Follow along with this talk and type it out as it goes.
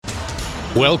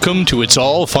Welcome to It's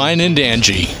All Fine and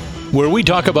Dangy, where we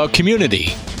talk about community,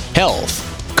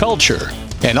 health, culture,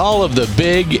 and all of the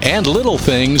big and little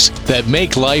things that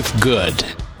make life good.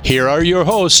 Here are your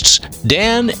hosts,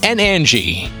 Dan and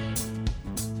Angie.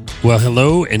 Well,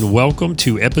 hello and welcome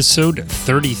to episode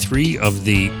 33 of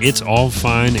the It's All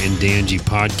Fine and Dangy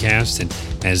podcast. And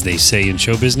as they say in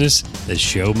show business, the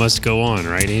show must go on,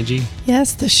 right, Angie?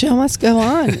 Yes, the show must go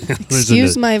on.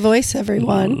 Excuse my voice,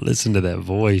 everyone. Listen to that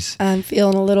voice. I'm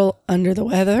feeling a little under the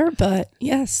weather, but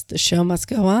yes, the show must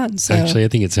go on. So actually, I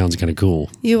think it sounds kind of cool.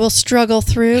 You will struggle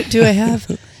through. Do I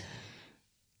have...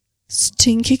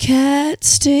 Stinky cat,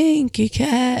 stinky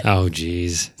cat. Oh,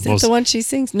 geez. Is that the one she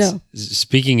sings? No.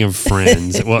 Speaking of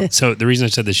Friends, well, so the reason I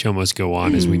said the show must go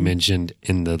on is we mentioned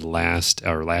in the last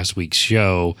week's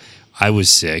show, I was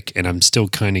sick and I'm still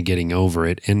kind of getting over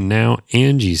it. And now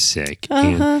Angie's sick.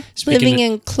 Living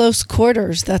in close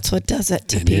quarters, that's what does it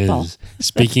to people.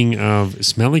 Speaking of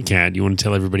Smelly Cat, you want to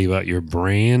tell everybody about your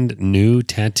brand new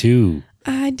tattoo?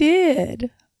 I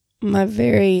did. My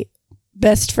very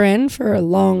best friend for a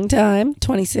long time,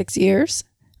 26 years,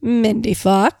 Mindy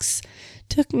Fox,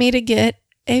 took me to get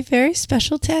a very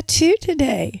special tattoo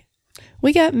today.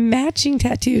 We got matching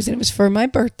tattoos, and it was for my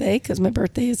birthday, because my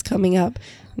birthday is coming up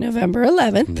November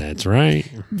 11th. That's right.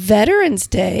 Veterans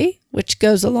Day, which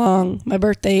goes along, my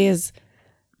birthday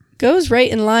goes right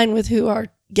in line with who our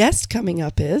guest coming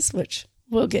up is, which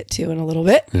we'll get to in a little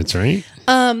bit. That's right.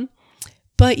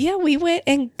 But yeah, we went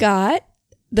and got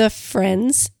the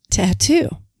Friends tattoo.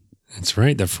 That's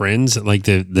right. The Friends, like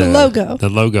the logo. The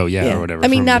logo, yeah, or whatever. I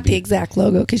mean, not the exact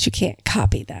logo because you can't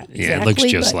copy that. Exactly, yeah, it looks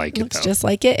just like it. Looks just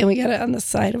like it, and we got it on the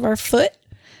side of our foot,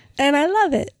 and I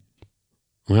love it.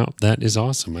 Well, that is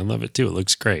awesome. I love it too. It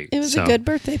looks great. It was a good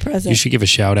birthday present. You should give a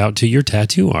shout out to your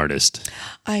tattoo artist.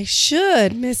 I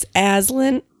should, Miss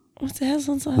Aslan. What's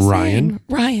Aslan's last name?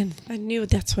 Ryan. I knew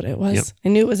that's what it was. Yep. I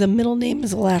knew it was a middle name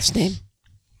as a last name.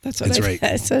 That's right.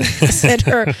 I said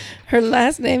her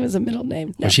last name is a middle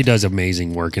name. No. Well, she does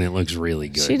amazing work, and it looks really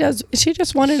good. She does. She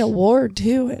just won an award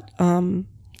too at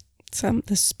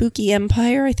the Spooky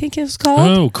Empire, I think it was called.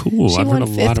 Oh, cool! She I've won heard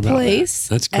a lot about place,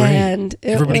 that. That's great. And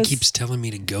everybody keeps telling me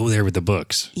to go there with the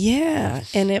books. Yeah,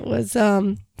 and it was.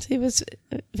 She was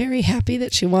very happy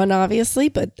that she won, obviously,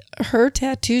 but her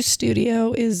tattoo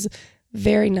studio is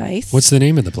very nice. What's the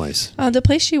name of the place? The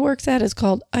place she works at is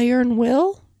called Iron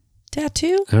Will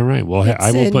Tattoo. All right. Well,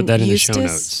 I will put that in the show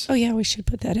notes. Oh, yeah, we should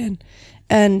put that in.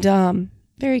 And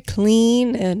very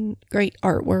clean and great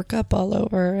artwork up all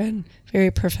over and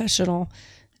very professional.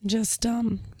 Just,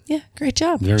 great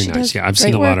job. Very nice. Yeah, I've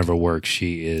seen a lot of her work.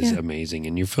 She is amazing.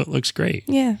 And your foot looks great.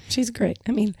 Yeah, she's great.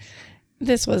 I mean,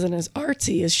 this wasn't as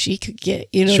artsy as she could get.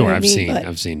 You know what I mean?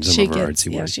 I've seen some of her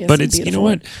artsy work. But it's, you know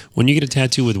what? When you get a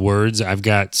tattoo with words, I've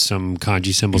got some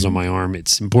kanji symbols on my arm.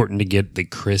 It's important to get the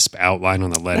crisp outline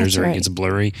on the letters or it gets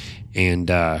blurry.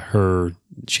 And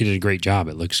she did a great job.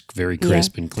 It looks very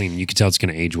crisp and clean. You can tell it's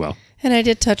going to age well. And I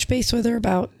did touch base with her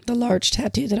about the large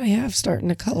tattoo that I have, starting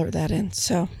to color that in.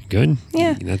 So good.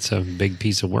 Yeah. That's a big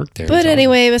piece of work there. But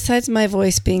anyway, besides my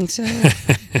voice being so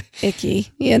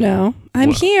icky,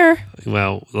 I'm here.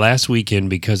 Well, last weekend,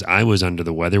 because I was under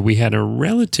the weather, we had a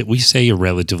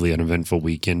relatively uneventful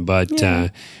weekend,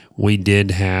 but we did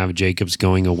have Jacob's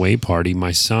going away party,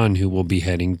 my son, who will be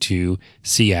heading to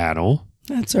Seattle.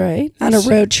 That's right. On a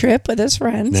road trip with his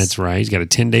friends. That's right. He's got a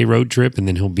 10-day road trip, and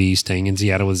then he'll be staying in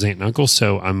Seattle with his aunt and uncle.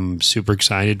 So I'm super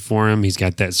excited for him. He's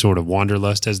got that sort of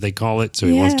wanderlust, as they call it. So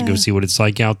he wants to go see what it's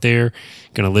like out there.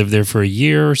 Going to live there for a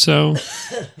year or so.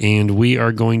 And we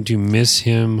are going to miss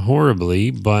him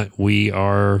horribly, but we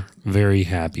are very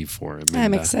happy for him.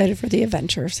 I'm excited for the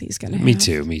adventures he's going to have.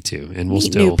 Me too. And we'll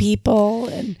still new people,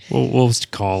 and we'll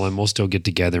call him. We'll still get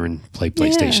together and play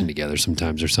PlayStation together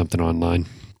sometimes or something online.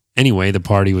 Anyway, the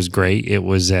party was great. It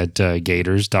was at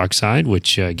Gators Dockside,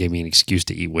 which gave me an excuse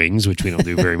to eat wings, which we don't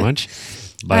do very much.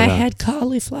 But I had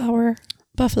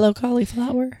buffalo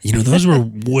cauliflower. Those were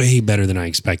way better than I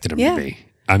expected them to be.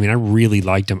 I mean, I really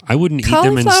liked them. I wouldn't eat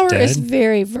them instead. Cauliflower is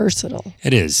very versatile.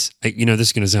 It is. This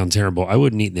is going to sound terrible. I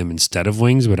wouldn't eat them instead of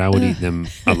wings, but I would eat them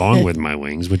along with my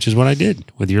wings, which is what I did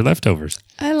with your leftovers.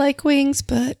 I like wings,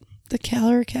 but the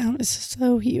calorie count is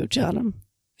so huge on them.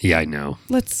 Yeah, I know.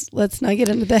 Let's not get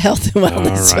into the health and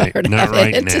wellness. All right, not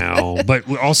right now. But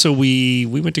also, we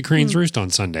went to Crane's Roost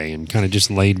on Sunday and kind of just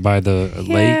laid by the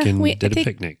lake and did a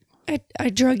picnic.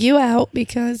 I drug you out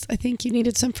because I think you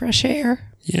needed some fresh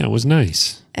air. Yeah, it was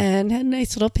nice. And had a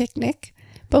nice little picnic.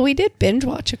 But we did binge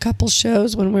watch a couple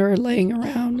shows when we were laying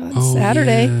around on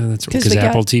Saturday. Yeah, that's because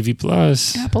Apple TV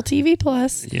Plus. Apple TV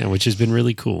Plus. Yeah, which has been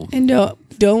really cool. And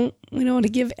we don't want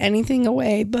to give anything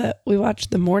away, but we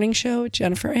watched The Morning Show with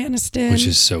Jennifer Aniston. Which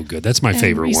is so good. That's my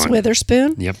favorite Reese one.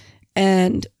 Witherspoon. Yep.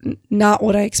 And not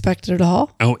what I expected at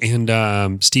all. Oh,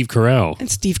 and Steve Carell.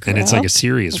 And Steve Carell. And it's like a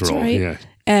serious That's role. right. Yeah.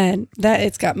 And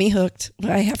it's got me hooked.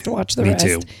 I have to watch the rest.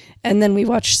 Me too. And then we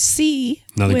watched C.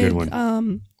 Another with, good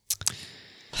one.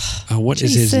 What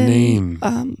is his name?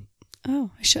 I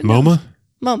should MoMA?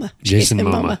 know. MoMA. Jason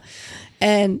Momoa.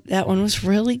 And that one was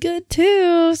really good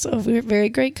too. So very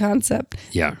great concept.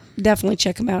 Yeah. Definitely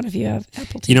check them out if you have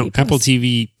Apple TV. You know, Plus. Apple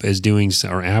TV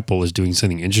Apple is doing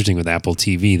something interesting with Apple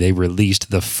TV. They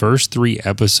released the first 3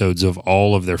 episodes of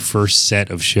all of their first set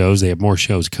of shows. They have more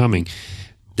shows coming.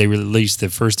 They released the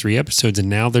first 3 episodes, and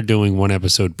now they're doing 1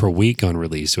 episode per week on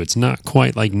release. So it's not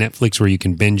quite like Netflix where you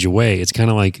can binge away. It's kind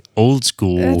of like old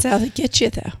school. That's how they get you,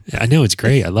 though. I know, it's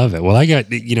great. I love it. Well,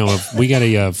 we got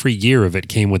a free year of it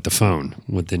came with the phone,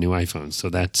 with the new iPhone. So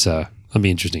that'll be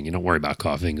interesting. You don't worry about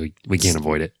coughing. We can't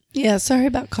avoid it. Yeah, sorry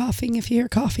about coughing. If you're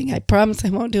coughing, I promise I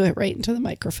won't do it right into the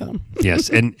microphone. Yes,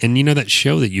 and you know that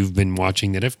show that you've been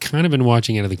watching that I've kind of been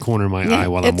watching out of the corner of my eye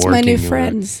while I'm working. It's my new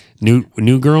friends.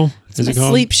 New Girl? Is it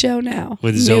called? Sleep show now.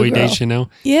 With New Zoe Girl.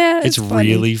 Deschanel? Yeah, it's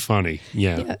really funny.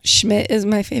 Yeah. Schmidt is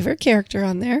my favorite character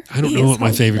on there. I don't know what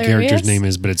my favorite character's name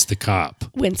is, but it's the cop.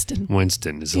 Winston.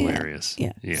 Winston is hilarious.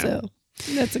 Yeah. So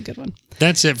that's a good one.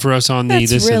 That's it for us on the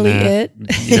That's this really and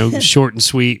that. Short and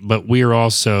sweet, but we're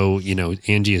also,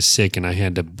 Angie is sick and I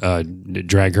had to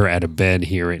drag her out of bed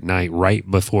here at night right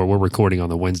before we're recording on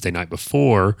the Wednesday night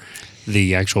before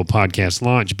the actual podcast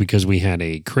launch because we had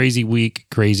a crazy week,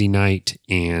 crazy night,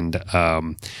 and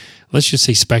let's just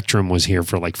say Spectrum was here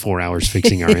for like 4 hours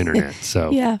fixing our internet. So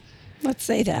yeah. Let's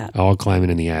say that. All climbing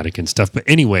in the attic and stuff. But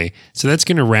anyway, so that's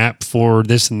going to wrap for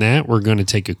this and that. We're going to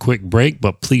take a quick break,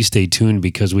 but please stay tuned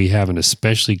because we have an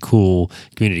especially cool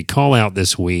community call out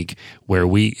this week where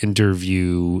we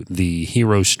interview the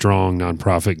Hero Strong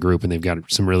nonprofit group, and they've got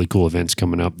some really cool events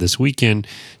coming up this weekend.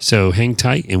 So hang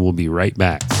tight, and we'll be right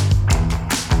back.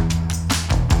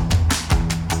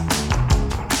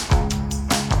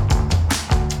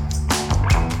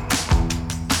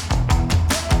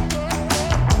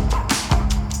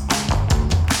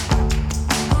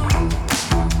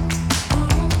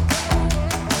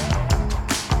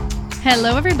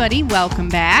 Hello, everybody. Welcome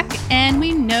back. And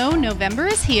we know November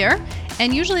is here,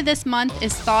 and usually this month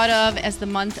is thought of as the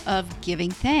month of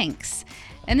giving thanks.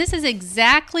 And this is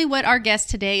exactly what our guest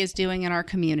today is doing in our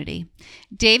community.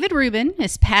 David Rubin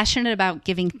is passionate about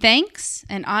giving thanks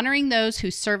and honoring those who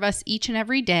serve us each and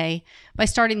every day by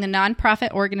starting the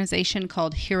nonprofit organization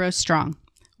called Hero Strong.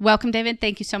 Welcome, David.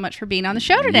 Thank you so much for being on the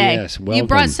show today. Yes, welcome. You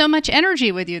brought so much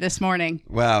energy with you this morning.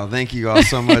 Wow, thank you all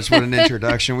so much. What an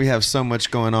introduction. We have so much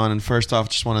going on. And first off,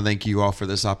 just want to thank you all for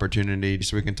this opportunity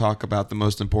so we can talk about the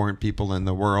most important people in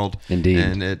the world. Indeed.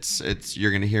 And it's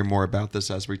you're going to hear more about this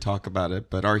as we talk about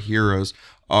it. But our heroes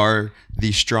are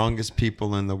the strongest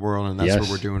people in the world. And that's what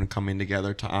we're doing, coming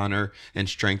together to honor and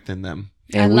strengthen them.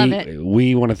 And I love it.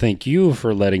 We want to thank you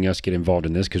for letting us get involved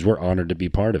in this because we're honored to be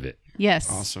part of it.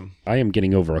 Yes. Awesome. I am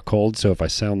getting over a cold, so if I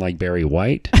sound like Barry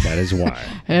White, that is why.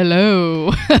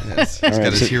 Hello. Yes, he's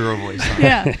got his hero voice on.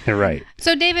 Yeah. Right.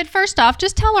 So, David, first off,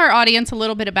 just tell our audience a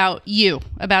little bit about you,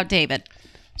 about David.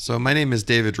 So my name is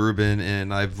David Rubin,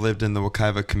 and I've lived in the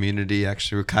Wekiva community.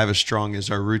 Actually, Wekiva Strong is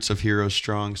our roots of Hero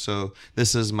Strong. So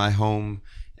this is my home,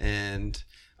 and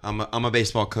I'm a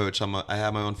baseball coach. I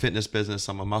have my own fitness business.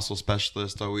 I'm a muscle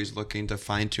specialist, always looking to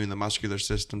fine tune the muscular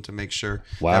system to make sure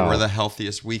that we're the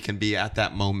healthiest we can be at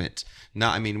that moment.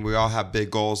 We all have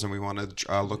big goals and we want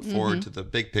to look forward to the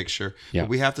big picture. Yeah. But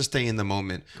we have to stay in the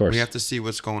moment. Of course. We have to see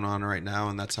what's going on right now,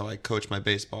 and that's how I coach my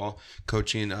baseball.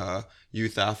 Coaching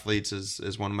youth athletes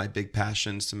is one of my big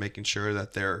passions, to making sure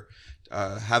that they're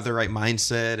have the right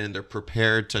mindset and they're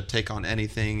prepared to take on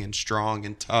anything and strong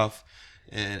and tough.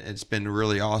 And it's been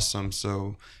really awesome.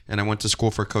 And I went to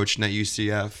school for coaching at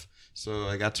UCF. So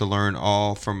I got to learn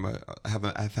all from,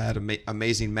 I've had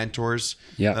amazing mentors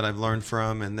that I've learned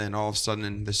from. And then all of a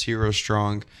sudden this Hero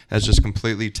Strong has just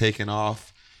completely taken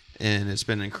off, and it's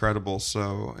been incredible.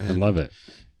 So I love it.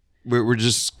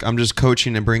 I'm just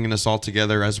coaching and bringing us all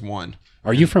together as one.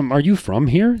 Are you from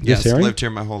here? Yes, this area? lived here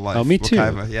my whole life. Oh, me too.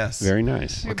 Wekiva, yes. Very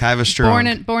nice. Wekiva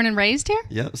Strong. Born and raised here?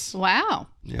 Yes. Wow.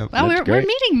 Yep. Well, we're great.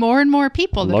 meeting more and more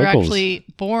people that are Locals. actually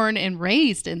born and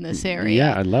raised in this area.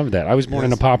 Yeah, I love that. I was born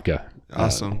in Apopka.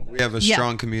 Awesome. We have a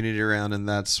strong community around, and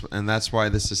that's why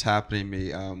this is happening.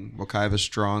 Wekiva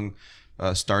Strong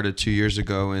started 2 years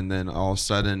ago, and then all of a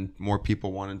sudden more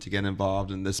people wanted to get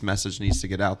involved, and this message needs to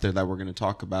get out there that we're going to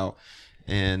talk about.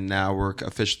 And now we're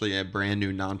officially a brand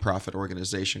new nonprofit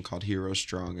organization called Heroes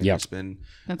Strong. And it's been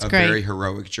very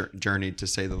heroic journey, to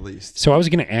say the least. So I was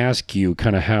going to ask you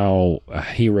kind of how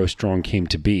Heroes Strong came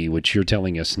to be, which you're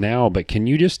telling us now, but can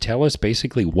you just tell us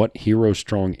basically what Heroes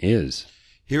Strong is?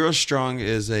 Heroes Strong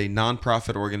is a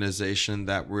nonprofit organization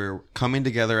that we're coming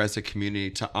together as a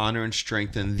community to honor and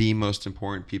strengthen the most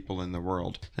important people in the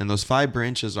world. And those 5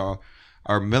 branches are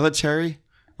our military,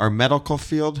 our medical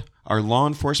field, our law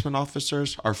enforcement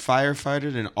officers, our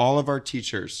firefighters, and all of our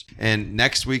teachers. And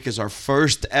next week is our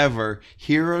first ever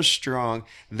Heroes Strong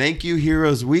Thank You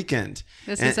Heroes Weekend.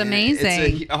 This is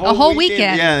amazing. It's a whole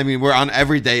weekend. Yeah, I mean, we're on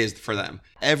every day is for them.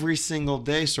 Every single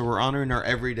day. So we're honoring our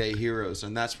everyday heroes.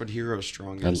 And that's what Heroes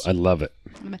Strong is. I love it.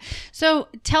 So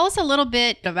tell us a little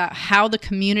bit about how the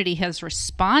community has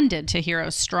responded to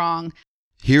Heroes Strong.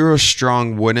 Heroes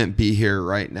Strong wouldn't be here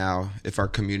right now if our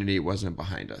community wasn't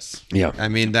behind us. Yeah. I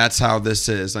mean, that's how this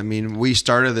is. I mean, we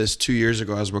started this 2 years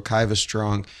ago as Wekiva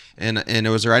Strong, and it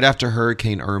was right after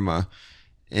Hurricane Irma.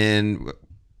 And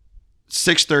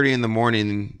 6:30 in the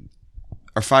morning,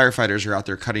 our firefighters are out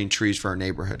there cutting trees for our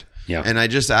neighborhood. Yeah. And I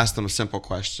just asked them a simple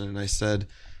question. And I said,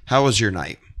 "How was your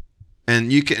night?" And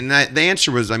the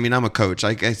answer was, I mean, I'm a coach.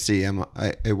 I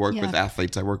work with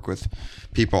athletes. I work with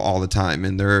people all the time,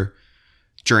 and they're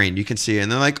drained. You can see it.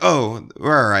 And they're like, "Oh,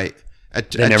 we're all right."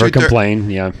 They never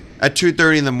complain. Yeah. At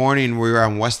 2:30 in the morning, we were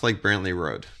on Westlake Brantley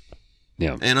Road.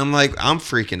 Yeah. And I'm like, I'm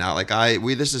freaking out. Like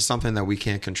this is something that we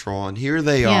can't control. And here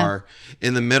they are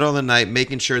in the middle of the night,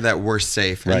 making sure that we're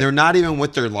safe. Right. And they're not even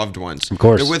with their loved ones. Of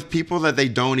course. They're with people that they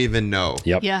don't even know.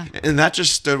 Yep. Yeah. And that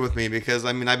just stood with me because,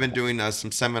 I mean, I've been doing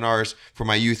some seminars for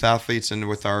my youth athletes and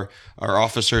with our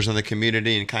officers in the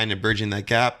community and kind of bridging that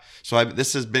gap. So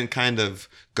this has been kind of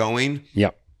going.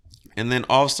 Yep. And then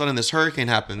all of a sudden this hurricane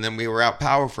happened. Then we were out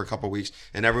power for a couple of weeks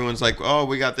and everyone's like, "Oh,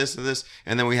 we got this and this."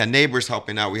 And then we had neighbors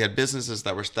helping out. We had businesses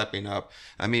that were stepping up.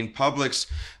 I mean, Publix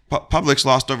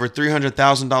lost over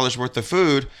 $300,000 worth of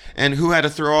food, and who had to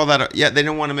throw all that? Yeah, they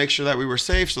didn't want to make sure that we were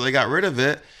safe, so they got rid of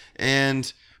it.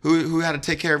 And who had to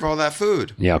take care of all that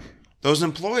food? Yeah. Those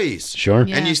employees. Sure.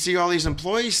 Yeah. And you see all these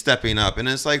employees stepping up. And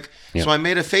it's like, so I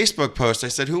made a Facebook post. I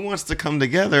said, who wants to come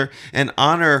together and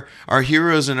honor our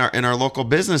heroes in our local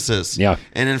businesses? Yeah.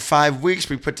 And in 5 weeks,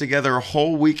 we put together a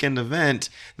whole weekend event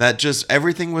that just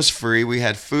everything was free. We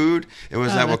had food. It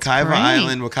was at that's Wekiva great.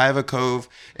 Island, Wekiva Cove,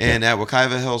 and at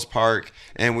Wekiva Hills Park.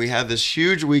 And we had this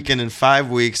huge weekend in 5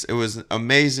 weeks. It was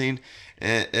amazing.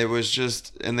 And it was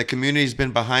just, and the community's been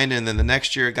behind it. And then the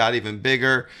next year it got even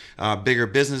bigger. Bigger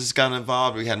businesses got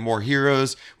involved. We had more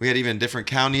heroes. We had even different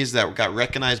counties that got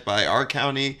recognized by our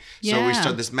county.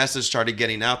 So this message started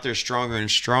getting out there stronger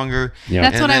and stronger. Yeah.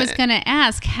 That's what I was going to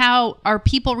ask. How are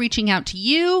people reaching out to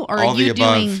you, or are you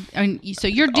doing? So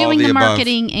you're doing the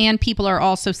marketing, and people are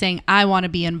also saying, "I want to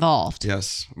be involved."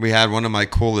 Yes, we had one of my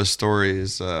coolest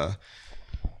stories. It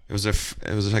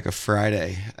was like a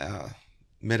Friday.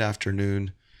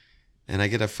 Mid-afternoon, and I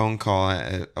get a phone call.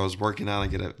 I was working out. I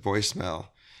get a voicemail,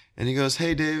 and he goes,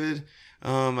 "Hey, David,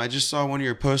 I just saw one of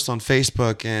your posts on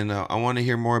Facebook, and I want to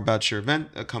hear more about your event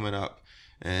coming up."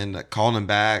 And I called him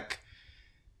back.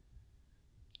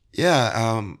 I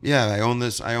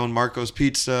own Marco's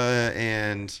Pizza,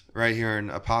 and right here in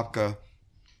Apopka.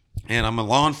 And I'm a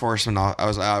law enforcement. I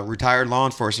was a retired law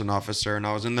enforcement officer, and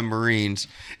I was in the Marines.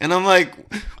 And I'm like,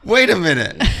 wait a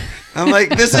minute. I'm like,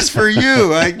 this is for you.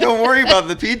 Like, don't worry about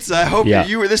the pizza. I hope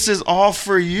this is all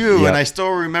for you. Yeah. And I still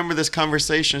remember this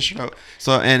conversation.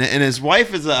 So, and his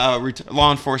wife is a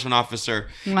law enforcement officer.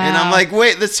 Wow. And I'm like,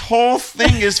 wait, this whole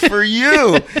thing is for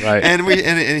you. Right.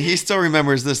 And he still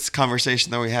remembers this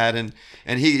conversation that we had.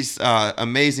 And he's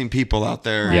amazing people out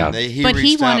there. Yeah. And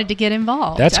he wanted to get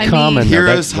involved. That's common.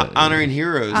 Heroes honoring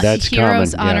heroes. That's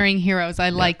heroes common. honoring heroes.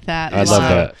 I like that. I love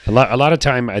that. A lot of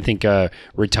time, I think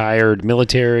retired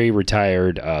military,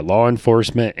 retired law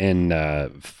enforcement, and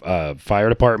fire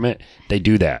department, they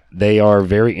do that. They are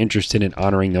very interested in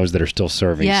honoring those that are still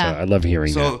serving. Yeah. So I love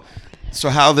hearing that. So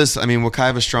how this? I mean,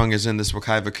 Wekiva Strong is in this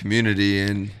Wekiva community,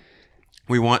 and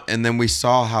then we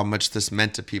saw how much this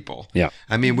meant to people. Yeah.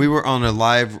 I mean, we were on a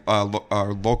live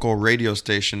our local radio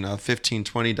station,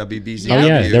 1520 WBZW. Oh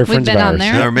yeah, they're friends been of on ours.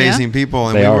 there. They're amazing people,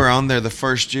 and They we are. were on there the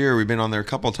first year. We've been on there a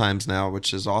couple times now,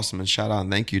 which is awesome. And shout out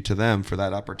and thank you to them for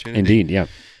that opportunity. Indeed, yeah.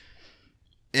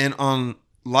 And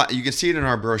you can see it in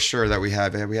our brochure that we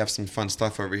have. We have some fun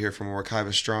stuff over here from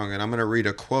Wekiva Strong, and I'm going to read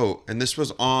a quote. And this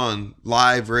was on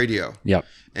live radio. Yep.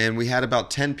 And we had about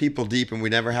 10 people deep, and we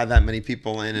never had that many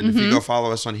people in. And if you go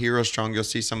follow us on Heroes Strong, you'll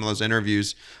see some of those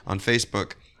interviews on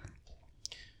Facebook.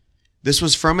 this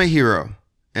was from a hero.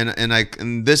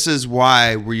 And this is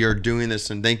why we are doing this.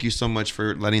 And thank you so much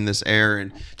for letting this air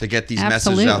and to get these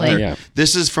messages out there. Yeah.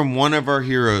 This is from one of our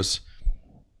heroes.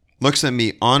 Looks at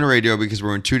me on radio because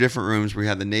we're in two different rooms. We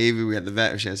had the Navy, we had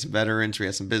she had some veterans, we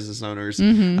had some business owners.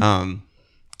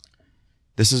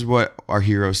 This is what our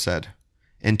hero said.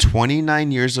 In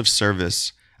 29 years of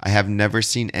service, I have never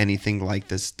seen anything like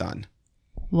this done.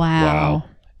 Wow.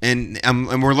 And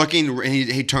we're looking. And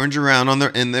he turns around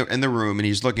in the room, and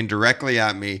he's looking directly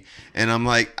at me. And I'm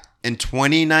like, in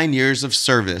 29 years of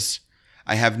service,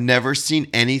 I have never seen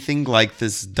anything like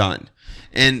this done.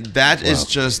 And that is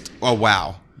just a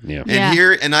wow. Yeah.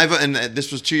 And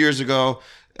this was 2 years ago.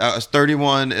 I was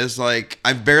 31. Is like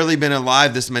I've barely been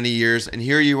alive this many years, and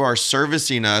here you are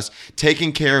servicing us,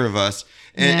 taking care of us.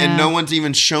 And no one's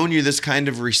even shown you this kind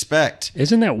of respect.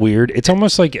 Isn't that weird? It's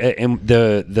almost like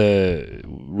the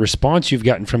response you've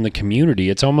gotten from the community.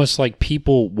 It's almost like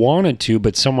people wanted to,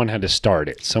 but someone had to start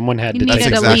it. Someone had You to needed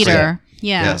take a leader.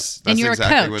 Yeah. Yes, and that's you're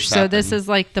exactly a coach. what's So this happened. is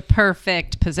like the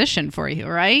perfect position for you,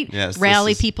 right? Yes,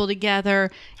 Rally this is- people together,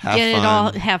 Have get it fun.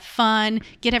 all, have fun,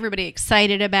 get everybody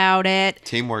excited about it,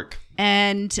 Teamwork.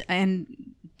 and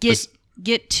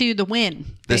get to the win.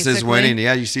 This is basically. winning.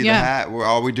 Yeah, you see Yeah. the hat. Where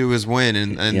all we do is win,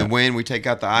 and the win, we take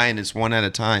out the I, and it's one at a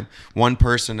time, one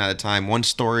person at a time, one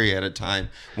story at a time,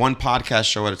 one podcast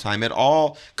show at a time. It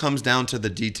all comes down to the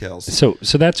details. So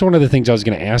that's one of the things I was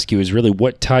going to ask you is really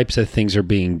what types of things are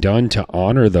being done to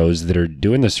honor those that are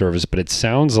doing the service. But it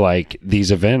sounds like these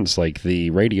events, like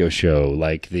the radio show,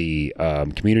 like the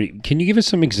community. Can you give us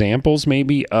some examples,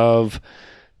 maybe, of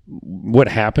what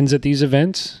happens at these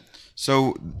events?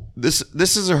 So this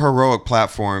is a heroic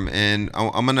platform, and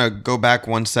I'm gonna go back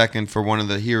 1 second for one of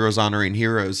the heroes honoring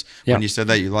heroes. Yeah. When you said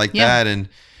that, you like Yeah. that, and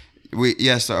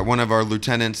one of our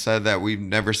lieutenants said that we've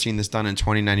never seen this done in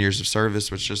 29 years of service,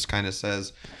 which just kind of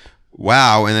says,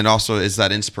 wow. And it also is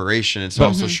that inspiration. It's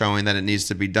also showing that it needs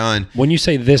to be done. When you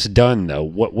say this done, though,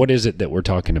 what is it that we're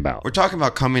talking about? We're talking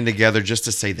about coming together just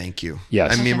to say thank you.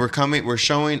 Yes. I mean, we're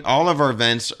showing all of our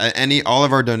events, all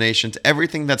of our donations,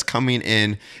 everything that's coming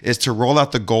in is to roll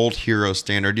out the gold hero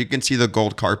standard. You can see the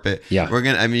gold carpet. Yeah.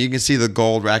 You can see the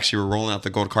gold. We're rolling out the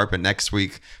gold carpet next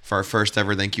week for our first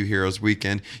ever Thank You Heroes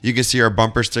weekend. You can see our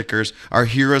bumper stickers. Our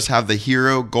heroes have the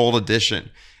Hero Gold Edition.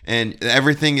 And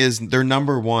everything they're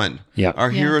number one. Yeah.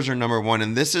 Our heroes are number one.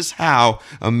 And this is how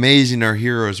amazing our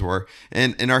heroes were.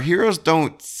 And our heroes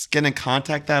don't get in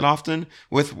contact that often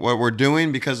with what we're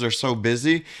doing because they're so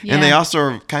busy. Yeah. And they also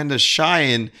are kind of shy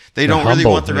and they don't really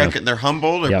humble, want the yeah. record. They're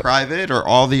humble or Yep. private or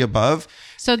all the above.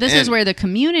 So this is And where the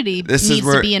community this is needs to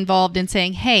where- be involved in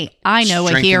saying, "Hey, I know a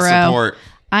Strength and hero. support.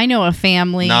 I know a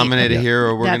family. Nominate a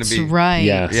hero. We're going That's to be right.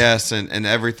 Yeah. Yes, and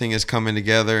everything is coming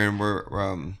together, and we're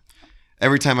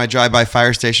every time I drive by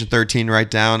Fire Station 13 right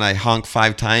down, I honk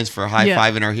 5 times for a high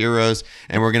five in our heroes,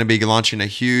 and we're going to be launching a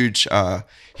huge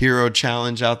hero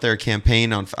challenge out there,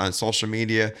 campaign on social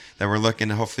media that we're looking.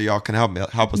 Hopefully, y'all can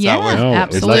help us Yeah, out with. No,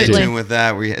 absolutely. Stay tuned with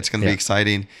that. It's going to be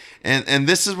exciting, and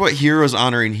this is what heroes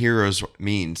honoring heroes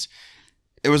means.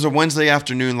 It was a Wednesday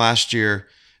afternoon last year.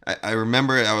 I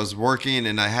remember I was working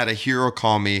and I had a hero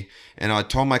call me, and I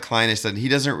told my client, I said, he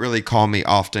doesn't really call me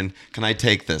often. Can I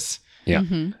take this? Yeah.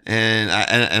 And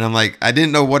I'm like, I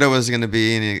didn't know what it was going to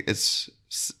be. And it's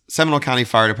Seminole County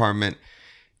Fire Department.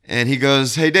 And he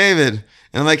goes, hey, David.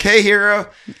 And I'm like, hey, hero.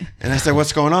 And I said,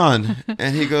 what's going on?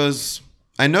 And he goes,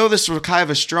 I know this was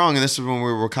Wekiva Strong. And this is when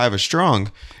we were Wekiva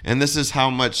Strong. And this is how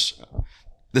much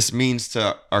this means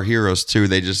to our heroes, too.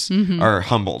 They just are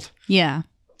humbled. Yeah.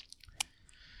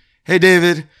 Hey,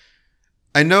 David.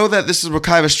 I know that this is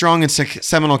Wekiva Strong in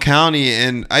Seminole County,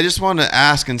 and I just want to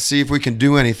ask and see if we can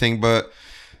do anything, but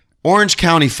Orange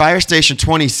County Fire Station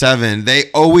 27, they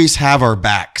always have our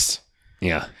backs.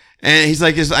 Yeah. And he's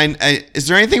like, is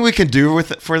there anything we can do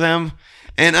for them?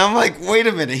 And I'm like, wait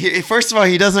a minute. First of all,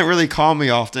 he doesn't really call me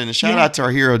often. And shout out to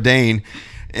our hero, Dane.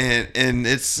 And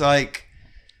it's like,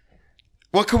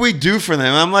 what can we do for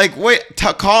them? I'm like, wait,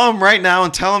 call them right now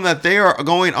and tell them that they are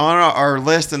going on our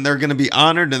list and they're going to be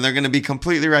honored and they're going to be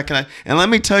completely recognized. And let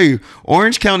me tell you,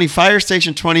 Orange County Fire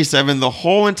Station 27, the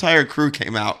whole entire crew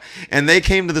came out and they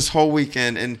came to this whole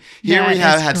weekend. And here we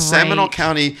had great. Seminole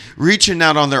County reaching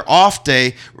out on their off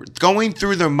day, going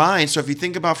through their mind. So if you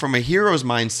think about from a hero's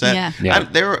mindset, Yeah.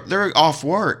 they're off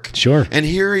work. Sure. And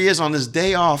here he is on his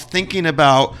day off thinking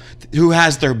about who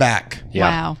has their back. Yeah.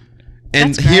 Wow.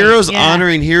 And That's great. heroes Yeah.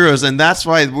 honoring heroes, and that's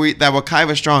why that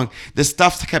Wekiva Strong, this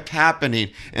stuff kept happening,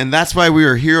 and that's why we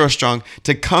were Hero Strong,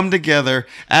 to come together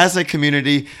as a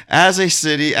community, as a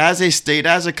city, as a state,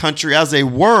 as a country, as a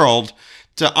world,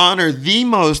 to honor the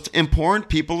most important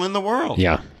people in the world.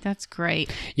 Yeah. That's great.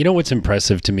 You know what's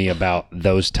impressive to me about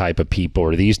those type of people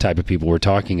or these type of people we're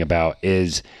talking about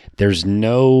is there's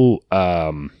no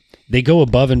they go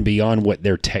above and beyond what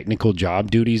their technical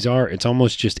job duties are. It's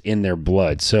almost just in their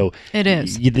blood. So It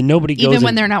is. Nobody goes Even when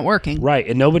and- they're not working. Right.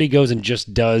 And nobody goes and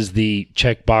just does the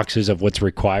check boxes of what's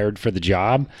required for the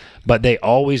job, but they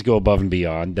always go above and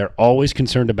beyond. They're always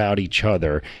concerned about each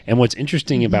other. And what's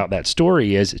interesting about that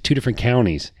story is 2 different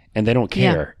counties and they don't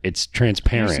Yeah. care. It's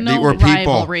transparent. There's no We're people,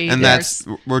 rivalry. and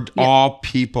we're all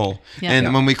people. Yeah.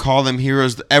 And when we call them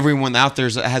heroes, everyone out there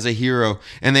has a hero,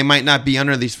 and they might not be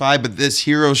under these 5, but this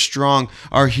hero strong.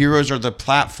 Our heroes are the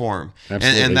platform,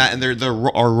 Absolutely. and they're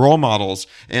our role models,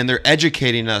 and they're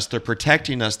educating us, they're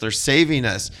protecting us, they're saving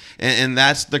us, and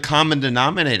that's the common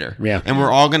denominator. Yeah. And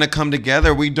we're all going to come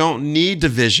together. We don't need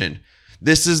division.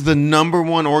 This is the number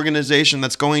one organization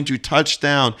that's going to touch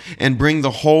down and bring the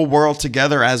whole world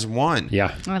together as one.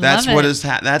 Yeah. I That's love what it. is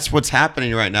that's what's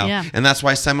happening right now. Yeah. And that's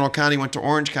why Seminole County went to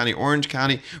Orange County. Orange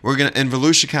County, and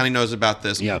Volusia County knows about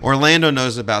this. Yep. Orlando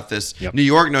knows about this. Yep. New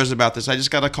York knows about this. I just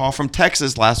got a call from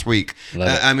Texas last week.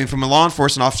 Love it. From a law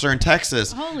enforcement officer in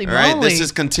Texas. Holy All right, moly. this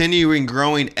is continuing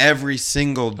growing every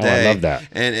single day. love that.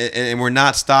 And we're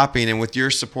not stopping. And with your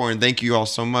support, and thank you all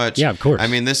so much. Yeah, of course. I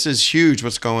mean, this is huge.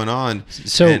 What's going on?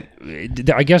 So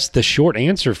And- I guess the short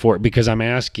answer for it, because I'm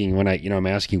asking I'm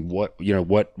asking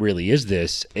what really is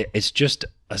this? It's just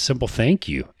a simple thank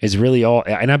you is really all.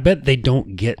 And I bet they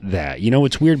don't get that.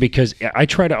 It's weird because I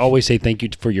try to always say thank you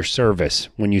for your service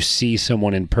when you see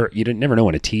someone you never know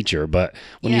when a teacher, but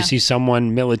when Yeah. you see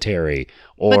someone military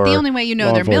or But the only way you know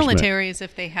law they're enforcement. military is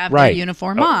if they have Right. their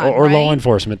uniform on. Or right? law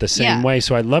enforcement the same Yeah. way.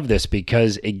 So I love this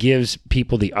because it gives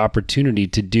people the opportunity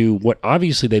to do what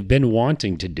obviously they've been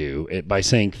wanting to do by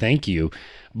saying thank you,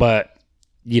 but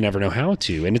you never know how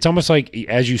to. And it's almost like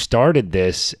as you started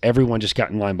this, everyone just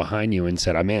got in line behind you and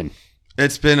said, I'm in.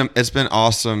 It's been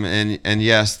awesome, and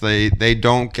yes, they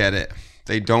don't get it.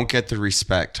 They don't get the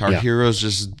respect. Our Yeah. heroes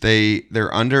they're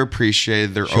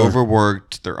underappreciated. They're Sure.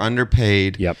 overworked. They're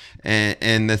underpaid. Yep.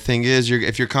 And the thing is,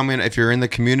 if you're in the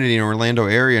community in Orlando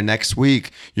area next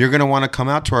week, you're gonna want to come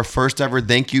out to our first ever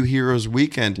Thank You Heroes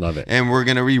weekend. Love it. And we're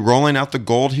gonna be rolling out the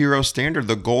Gold Hero Standard.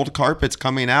 The gold carpet's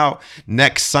coming out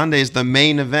next Sunday. Is the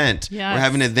main event. Yes. We're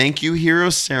having a Thank You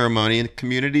Heroes ceremony and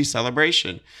community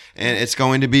celebration. And it's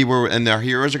going to be and our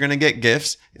heroes are going to get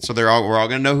gifts. So we're all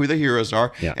going to know who the heroes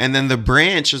are. Yeah. And then the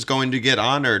branch is going to get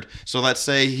honored. So let's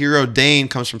say Hero Dane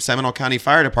comes from Seminole County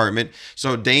Fire Department.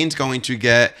 So Dane's going to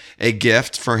get a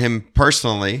gift for him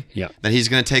personally Yeah. that he's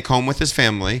going to take home with his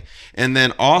family. And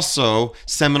then also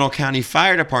Seminole County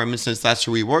Fire Department, since that's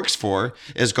who he works for,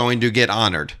 is going to get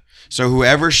honored. So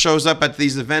whoever shows up at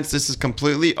these events, this is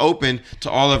completely open to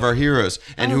all of our heroes.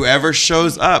 And whoever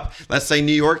shows up, let's say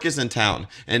New York is in town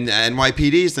and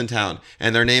NYPD is in town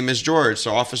and their name is George.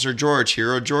 So Officer George,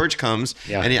 Hero George comes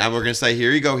Yeah. and we're going to say,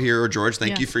 here you go, Hero George.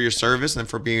 Thank Yeah. you for your service and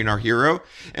for being our hero.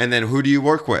 And then who do you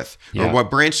work with? Yeah. Or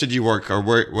what branch did you work? Or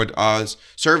what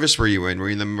service were you in? Were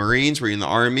you in the Marines? Were you in the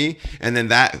Army? And then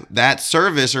that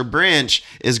service or branch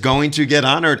is going to get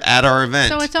honored at our event.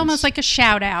 So it's almost like a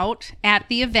shout out at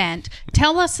the event.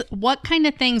 Tell us what kind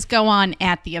of things go on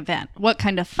at the event. What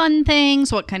kind of fun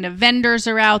things, what kind of vendors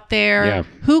are out there? Yeah.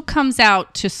 Who comes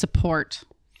out to support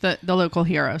the local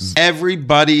heroes?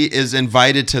 Everybody is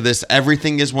invited to this.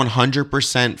 Everything is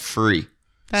 100% free.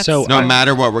 That's So, No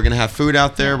matter what, we're going to have food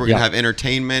out there. We're going Yeah. to have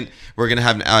entertainment. We're going to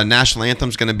have national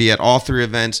anthems going to be at all 3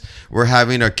 events. We're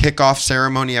having a kickoff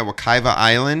ceremony at Wekiva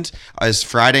Island is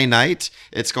Friday night.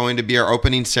 It's going to be our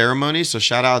opening ceremony. So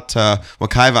shout out to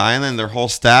Wekiva Island, their whole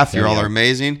staff. You all are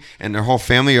amazing, and their whole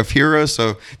family of heroes.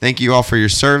 So thank you all for your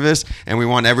service. And we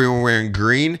want everyone wearing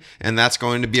green, and that's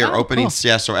going to be our opening. Cool.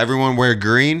 Yeah, so everyone wear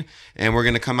green. And we're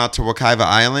going to come out to Wekiva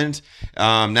Island.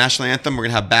 National anthem. We're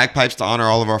going to have bagpipes to honor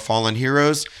all of our fallen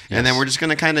heroes. And then we're just going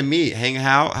to kind of meet, hang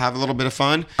out, have a little bit of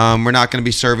fun. We're not going to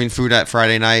be serving food at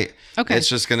Friday night. Okay. It's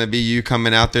just going to be you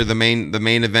coming out there. The main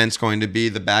event's going to be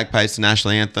the bagpipes, the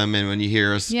national anthem, and when you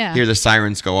hear the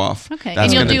sirens go off. Okay. That's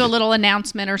And you'll gonna do a be- little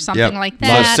announcement or something Yep. like So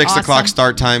that. 6 o'clock Awesome.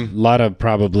 start time. A lot of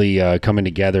probably coming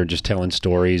together, just telling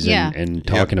stories Yeah. and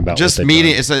talking Yep. about just what they've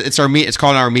meeting. done. It's our meet. It's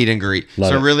called our meet and greet.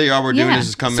 Love so it. really, all we're doing is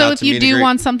just coming so out if to you meet and do greet.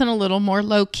 want something a little more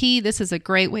low key, this is a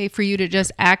great way for you to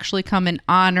just actually come and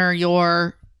honor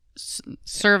your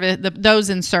service, those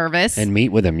in service, And meet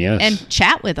with them, yes. and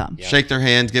chat with them. Shake their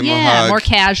hands, give them a Yeah, hug. more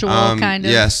casual kind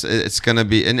of. Yes, it's going to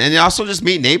be. And also just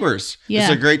meet neighbors. Yeah.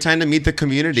 It's a great time to meet the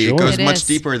community. Sure. It goes It much is.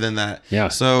 deeper than that. Yeah.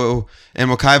 So, and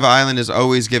Wekiva Island is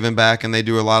always giving back, and they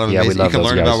do a lot of Yeah, we amazing. love You can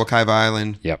those learn guys. about Wekiva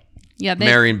Island. Yep. Yeah,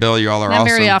 Mary and Bill, you all are not awesome.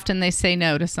 very often they say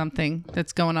no to something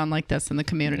that's going on like this in the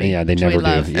community. Yeah, they which never we do.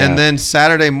 love. Yeah. And then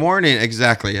Saturday morning,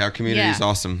 exactly, our community is Yeah.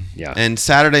 awesome. Yeah. And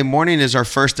Saturday morning is our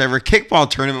first ever kickball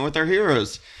tournament with our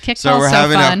heroes. Kickball's So we're so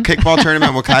having fun. a kickball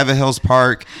tournament at Wekiva Hills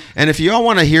Park. And if you all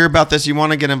want to hear about this, you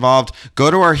want to get involved, go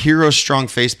to our Heroes Strong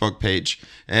Facebook page.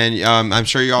 And I'm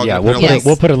sure you all Yeah, can we'll put a put, link.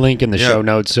 we'll put a link in the Yeah. show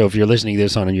notes. So if you're listening to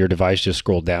this on your device, just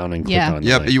scroll down and click Yeah. on. the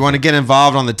Yep, link. you want to get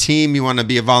involved on the team. You want to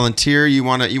be a volunteer. You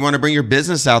want to bring your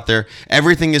business out there.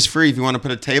 Everything is free. If you want to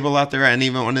put a table out there at any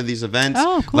one of these events,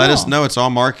 Oh, cool. let us know. It's all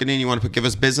marketing. You want to give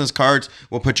us business cards,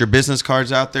 we'll put your business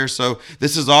cards out there. So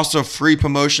this is also free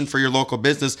promotion for your local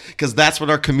business because that's what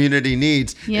our community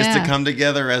needs is Yeah. to come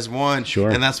together as one. Sure.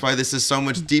 And that's why this is so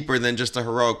much deeper than just a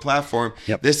heroic platform.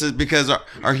 Yep. This is because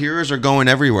our heroes are going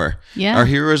everywhere. Yeah. Our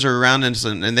heroes are around us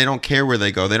and they don't care where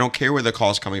they go. They don't care where the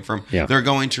call's coming from. Yeah. They're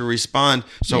going to respond.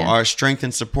 So Yeah. our strength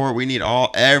and support, we need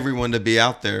everyone to be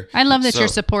out there. I love that So- you're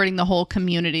supporting the whole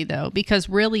community, though, because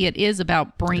really it is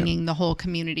about bringing the whole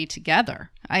community together.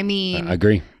 I mean, I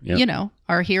agree. Yep. you know,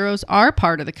 our heroes are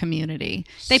part of the community.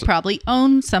 They probably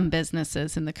own some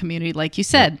businesses in the community, like you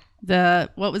said.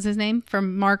 What was his name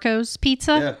from Marco's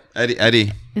Pizza? Yeah,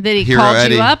 Eddie. That he Hero called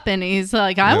Eddie. you up and he's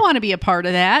like, I Yep. want to be a part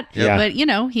of that. Yeah. But, you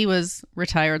know, he was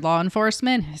retired law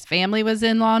enforcement. His family was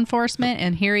in law enforcement.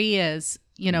 And here he is,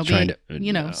 you know, Trying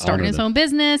being, to, starting honor his them. own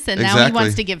business. And now he Exactly.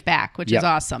 wants to give back, which Yep. is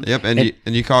awesome. Yep,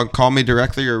 and you call me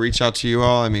directly or reach out to you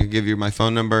all. I mean, give you my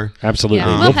phone number. Absolutely.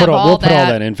 Yeah, we'll put have all that.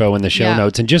 that info in the show Yeah.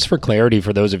 notes. And just for clarity,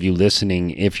 for those of you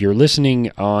listening, if you're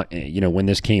listening on, when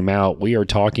this came out, we are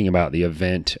talking about the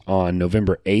event on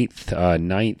November 8th,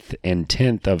 9th, and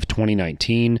 10th of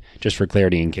 2019, just for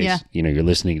clarity in case, Yeah. You're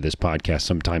listening to this podcast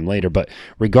sometime later. But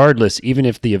regardless, even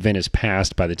if the event is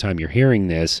passed by the time you're hearing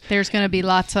this, There's going to be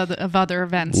lots of other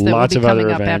events that lots will of be coming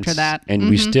other up events, after that. and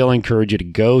we still encourage you to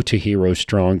go to Hero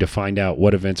Strong to find out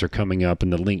what events are coming up,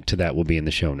 and the link to that will be in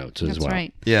the show notes as That's well.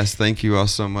 right. Yes, thank you all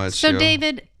so much. So Joe.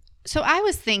 David, so I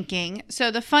was thinking,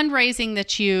 so the fundraising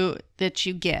that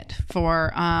you get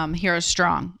for Heroes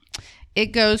Strong,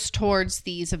 it goes towards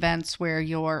these events where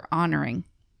you're honoring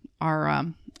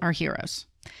our heroes.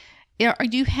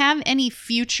 Do you have any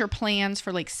future plans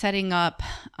for like setting up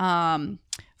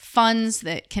funds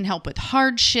that can help with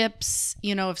hardships?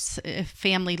 You know, if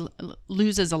family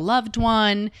loses a loved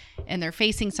one and they're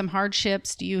facing some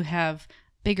hardships, do you have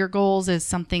bigger goals as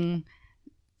something?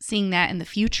 Seeing that in the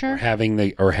future, Having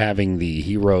the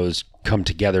heroes come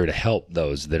together to help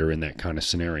those that are in that kind of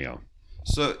scenario.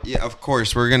 So yeah, of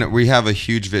course we have a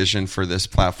huge vision for this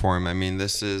platform. I mean,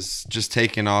 this is just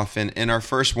taking off in our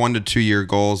first 1 to 2 year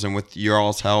goals, and with your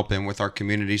all's help and with our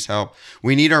community's help,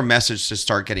 we need our message to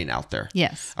start getting out there.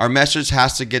 Yes. Our message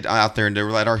has to get out there and to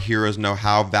let our heroes know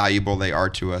how valuable they are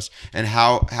to us and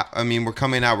how I mean, we're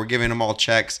coming out, we're giving them all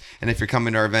checks. And if you're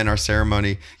coming to our event, our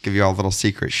ceremony, give you all a little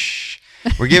secret. Shh.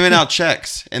 We're giving out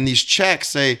checks, and these checks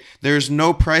say there's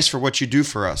no price for what you do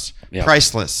for us. Yep.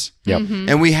 Priceless. Yep.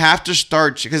 And we have to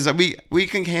start because we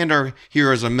can hand our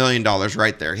heroes $1 million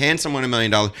right there. Hand someone $1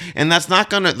 million, and that's not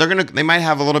they might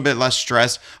have a little bit less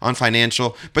stress on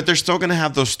financial, but they're still gonna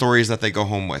have those stories that they go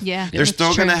home with. Yeah, They're that's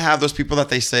still gonna true. have those people that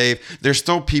they save. They're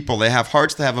still people. They have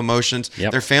hearts, they have emotions.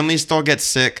 Yep. Their families still get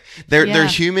sick. They're Yeah.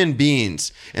 human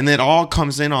beings, and it all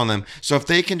comes in on them. So if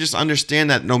they can just understand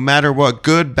that no matter what,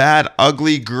 good, bad,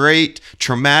 ugly, great,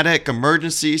 traumatic,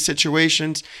 emergency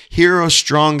situations, Hero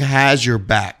Strong has your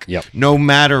back. Yep. No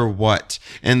matter what.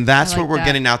 And that's I like what we're that.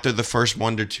 getting out there the first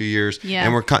 1 to 2 years. Yeah.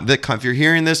 And if you're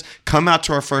hearing this, come out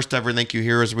to our first ever Thank You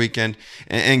Heroes weekend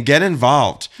and get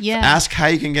involved. Yeah. Ask how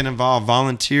you can get involved.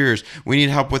 Volunteers. We need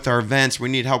help with our events. We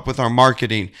need help with our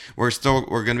marketing. We're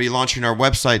going to be launching our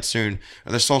website soon.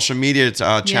 The social media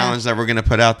challenge that we're going to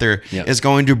put out there is Yep.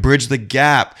 going to bridge the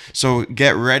gap. So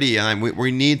get ready. And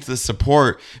we need the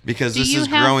support because this you is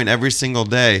have- growing every single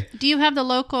day. Do you have the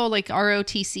local like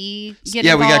ROTC get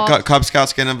Yeah, we involved? got Cub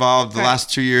Scouts getting involved. The Okay.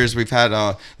 last 2 years, we've had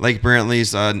Lake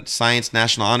Brantley's Science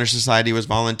National Honor Society was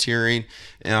volunteering.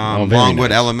 very Longwood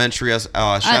nice. Elementary, shout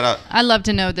out. I love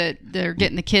to know that they're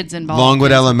getting the kids involved.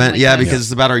 Longwood in something Element, like yeah, this. because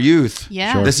it's about our youth.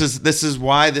 Yeah. Sure. This is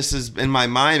why this is in my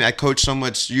mind. I coach so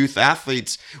much youth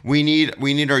athletes. We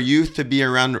need our youth to be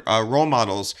around role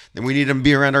models, and we need them to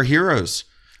be around our heroes.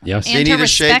 Yes. and They to need to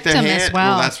shake respect their them hand. as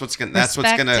well. That's what's gonna. That's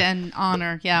what's Respect gonna. and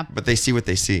honor. Yeah, But they see what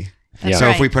they see. That's So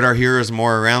right. if we put our heroes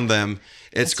more around them,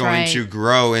 it's That's going right. to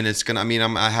grow, and it's gonna. I mean,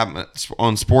 I have my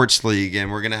own sports league,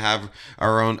 and we're gonna have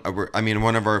our own.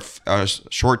 One of our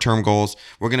short-term goals,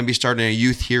 we're gonna be starting a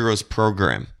youth heroes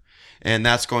program, and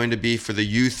that's going to be for the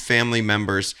youth family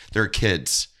members, their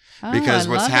kids. Oh, because I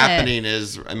what's love happening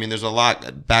is, I mean, there's a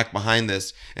lot back behind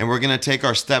this, and we're going to take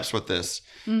our steps with this.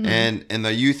 And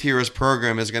the Youth Heroes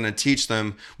program is going to teach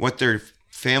them what their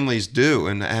families do,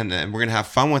 and we're going to have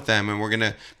fun with them, and we're going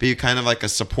to be kind of like a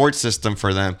support system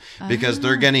for them, because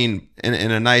they're getting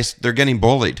they're getting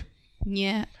bullied.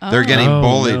 Yeah. They're getting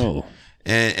bullied. No.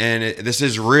 And this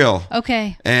is real.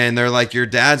 Okay. And they're like, your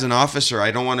dad's an officer, I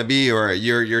don't want to be, or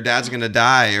your dad's gonna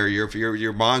die, or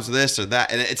your mom's this or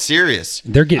that, and it's serious.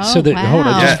 They're getting Oh, so that hold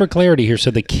on, wow. just for clarity here.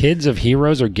 So the kids of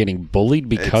Heroes are getting bullied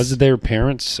because their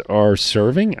parents are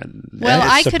serving. Well, That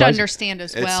is I could surprising. understand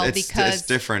as well, It's because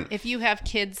different. if you have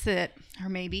kids that are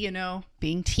maybe,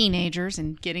 being teenagers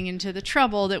and getting into the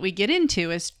trouble that we get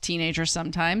into as teenagers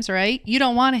sometimes, right? You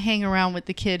don't want to hang around with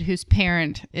the kid whose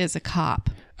parent is a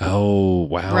cop. Oh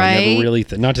wow! I Right? never really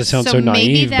not to sound So so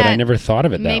maybe naive, but I that- never thought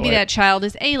of it that Maybe way. that child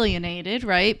is alienated,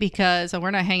 right? Because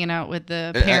we're not hanging out with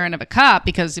the parent of a cop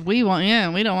because we don't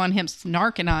want him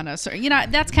snarking on us, or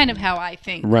that's kind of how I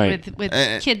think, Right. with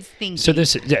kids thinking. So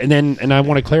this, and I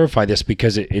want to clarify this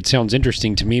because it sounds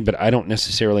interesting to me, but I don't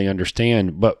necessarily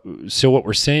understand. But so what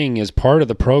we're saying is part of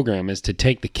the program is to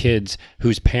take the kids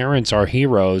whose parents are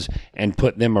heroes and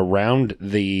put them around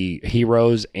the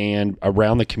heroes and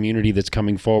around the community that's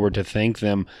coming forward to thank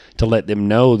them, to let them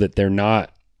know that they're not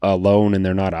alone and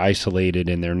they're not isolated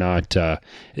and they're not.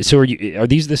 So are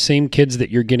these the same kids that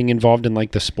you're getting involved in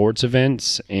like the sports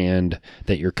events and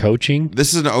that you're coaching?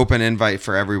 This is an open invite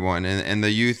for everyone, and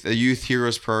the Youth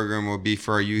Heroes program will be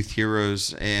for our youth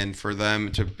heroes and for them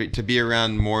to be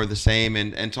around more of the same,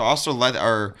 and to also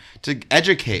to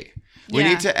educate. We Yeah.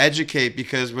 need to educate,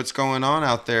 because what's going on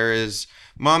out there is,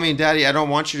 Mommy and Daddy, I don't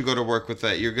want you to go to work with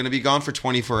that. You're going to be gone for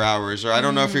 24 hours, or I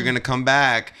don't know if you're going to come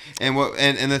back. And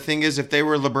the thing is, if they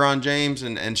were LeBron James,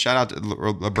 and shout out to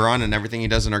LeBron and everything he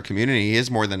does in our community, he is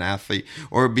more than an athlete,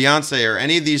 or Beyonce, or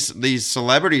any of these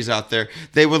celebrities out there,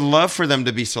 they would love for them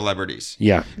to be celebrities.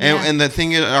 Yeah. And the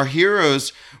thing is, our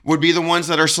heroes would be the ones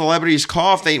that our celebrities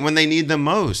call when they need them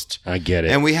most. I get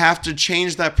it. And we have to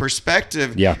change that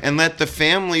perspective, Yeah. and let the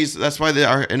families, that's why they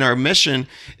are in our mission,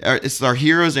 it's our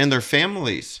heroes and their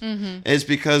families, is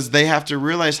because they have to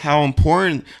realize how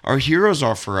important our heroes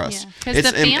are for us. Because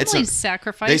the families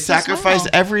sacrifice. They as sacrifice well.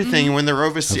 everything when they're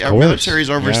overseas. Of Our course. military's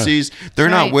overseas. They're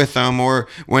Right. not with them. Or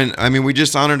we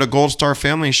just honored a Gold Star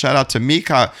family. Shout out to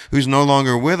Mika, who's no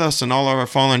longer with us, and all of our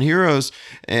fallen heroes,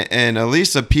 and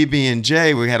Elisa, PB, and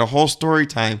J. We had a whole story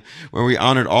time where we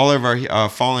honored all of our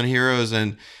fallen heroes,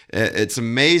 and it's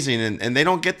amazing, and they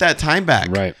don't get that time back.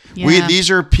 Right. Yeah. These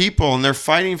are people, and they're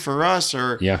fighting for us.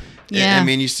 Or Yeah. Yeah. I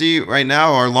mean, you see right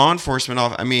now our law enforcement,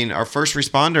 our first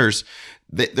responders,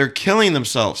 they're killing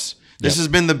themselves. This has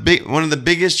been one of the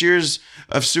biggest years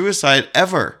of suicide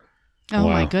ever. Oh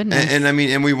my Wow. goodness.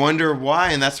 And we wonder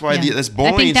why, and that's why Yeah. this I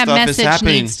bullying think that stuff is message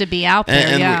happening. needs to be out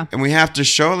there. And we have to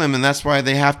show them, and that's why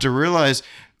they have to realize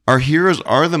our heroes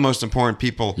are the most important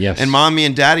people. Yes. And Mommy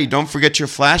and Daddy, don't forget your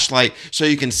flashlight so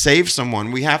you can save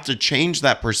someone. We have to change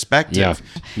that perspective.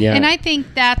 Yeah. Yeah. And I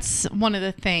think that's one of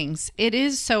the things. It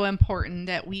is so important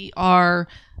that we are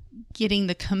getting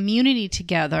the community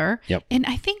together. Yep. And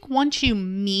I think once you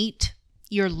meet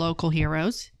your local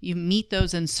heroes, you meet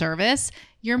those in service,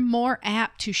 you're more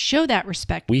apt to show that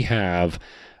respect. We have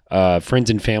friends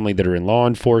and family that are in law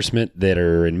enforcement, that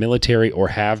are in military, or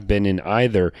have been in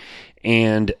either.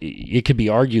 And it could be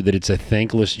argued that it's a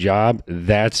thankless job.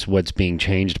 That's what's being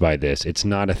changed by this. It's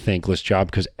not a thankless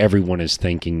job because everyone is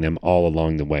thanking them all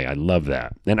along the way. I love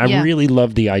that. And I Yeah. really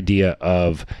love the idea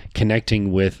of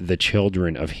connecting with the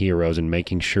children of heroes and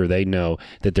making sure they know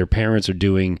that their parents are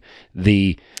doing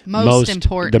the Most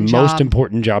important most job.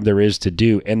 important job there is to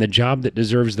do, and the job that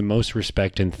deserves the most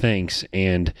respect and thanks,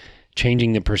 and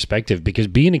changing the perspective, because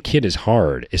being a kid is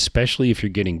hard, especially if you're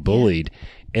getting bullied.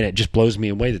 And it just blows me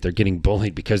away that they're getting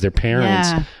bullied because their parents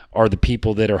Yeah. are the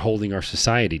people that are holding our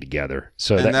society together.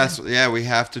 So And we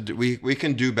have to do, we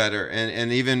can do better.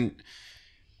 And even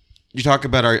you talk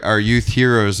about our youth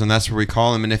heroes, and that's what we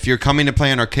call them. And if you're coming to play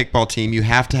on our kickball team, you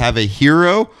have to have a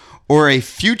hero or a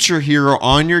future hero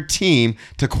on your team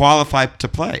to qualify to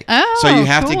play. Oh, so you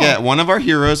have to cool. get one of our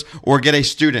heroes or get a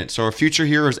student. So a future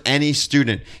hero is any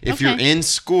student. If you're Okay. in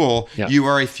school, Yeah. you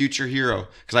are a future hero.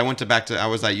 Because I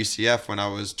was at UCF when I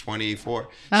was 24.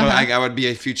 So Uh-huh. I would be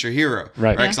a future hero.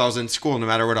 Right. Because I was in school no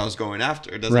matter what I was going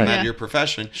after. It doesn't Right. matter Yeah. your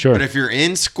profession. Sure. But if you're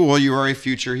in school, you are a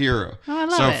future hero. Oh, I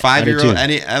love so it. 5-year-old, I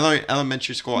do any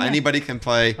elementary school, anybody can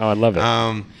play. Oh, I love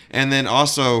it. And then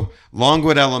also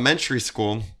Longwood Elementary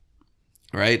School,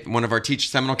 right? One of our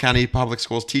Seminole County Public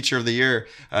Schools Teacher of the Year,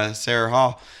 Sarah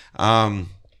Hall.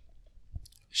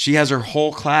 she has her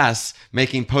whole class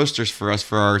making posters for us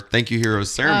for our Thank You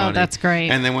Heroes ceremony. Oh, that's great.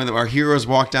 And then when our heroes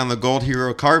walk down the gold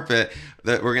hero carpet,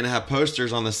 that we're going to have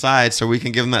posters on the side so we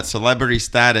can give them that celebrity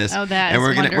status. Oh, that and is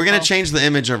we're going wonderful. to change the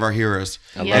image of our heroes.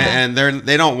 Yeah. And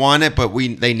they don't want it, but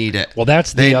they need it. Well,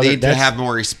 that's they the other- need to that's- have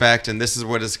more respect, and this is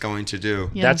what it's going to do.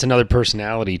 Yeah. That's another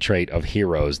personality trait of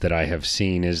heroes that I have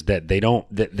seen is that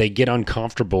they get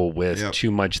uncomfortable with Yep. too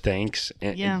much thanks.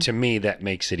 And Yeah. to me, that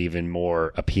makes it even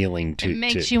more appealing to. It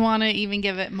makes you want to even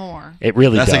give it more. It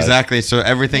really That's does. exactly. So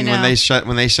everything You when know. they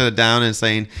shut it down and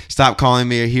saying stop calling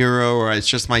me a hero or it's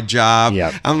just my job.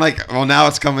 Yep. I'm like, well, now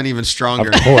it's coming even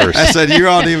stronger. Of course. I said you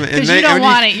all even 'Cause you don't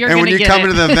want it, you're and when gonna you get come it.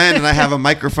 into the event and I have a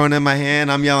microphone in my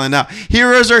hand, I'm yelling out,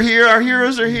 "Heroes are here! Our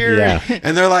heroes are here!" Yeah.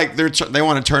 And they're like, they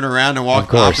want to turn around and walk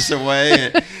the course. opposite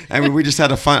way. And we just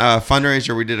had a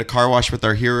fundraiser. We did a car wash with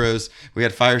our heroes. We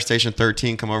had Fire Station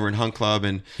 13 come over in Hunt Club,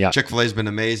 and Yeah. Chick-fil-A's been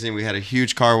amazing. We had a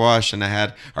huge car wash, and I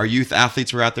had our youth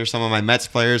athletes were out there. Some of my Mets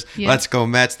players. Yeah. Let's go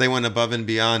Mets! They went above and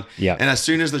beyond. Yeah. And as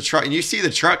soon as the truck, and you see the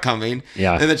truck coming,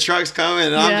 Yeah. and the truck's coming,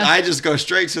 and Yeah. I just go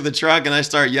straight to the truck and I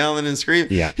start yelling and screaming,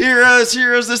 Yeah. "Heroes,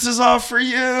 heroes! This is all for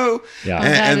you!" Yeah. And,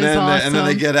 Oh, that and is then and then they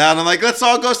awesome. get out. And I'm like, "Let's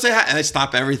all go say hi!" And I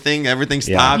stop everything. Everything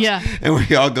Yeah. stops. Yeah. And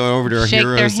we all go over to our Shake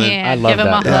their heroes. and hand, I love give them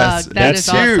a that. hug. Yes, That is that's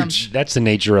awesome. huge. That's the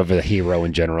nature of a hero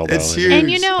in general, though. It's isn't it? huge.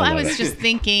 And you know, I I love was it. just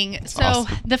thinking, so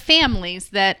awesome. the families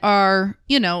that are,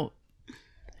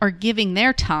 are giving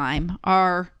their time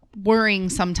are worrying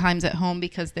sometimes at home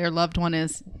because their loved one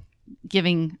is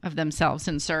giving of themselves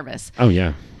in service. Oh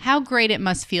yeah. How great it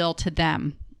must feel to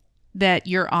them that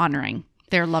you're honoring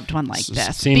their loved one like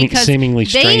this. Seemingly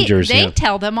strangers, They yeah.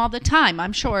 tell them all the time.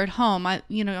 I'm sure at home, I'm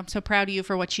so proud of you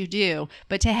for what you do.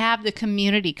 But to have the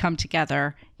community come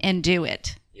together and do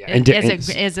it And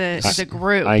as a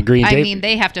group, I agree. I Dave- mean,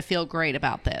 they have to feel great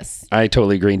about this. I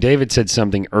totally agree. And David said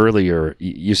something earlier.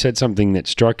 You said something that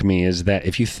struck me is that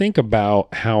if you think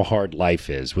about how hard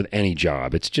life is with any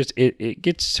job, it's just, it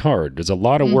gets hard. There's a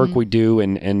lot of work we do.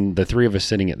 And the three of us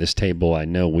sitting at this table, I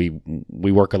know we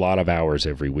work a lot of hours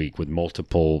every week with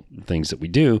multiple things that we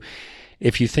do.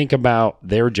 If you think about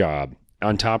their job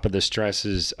on top of the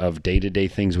stresses of day-to-day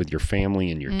things with your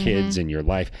family and your kids and your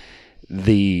life,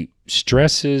 the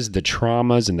stresses, the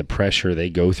traumas, and the pressure they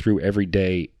go through every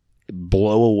day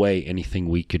blow away anything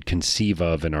we could conceive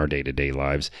of in our day-to-day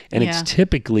lives. And Yeah. it's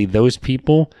typically those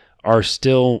people are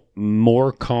still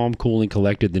more calm, cool, and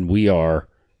collected than we are.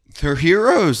 They're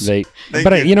heroes. You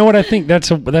know what? I think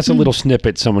that's a little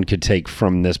snippet someone could take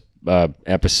from this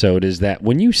episode is that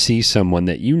when you see someone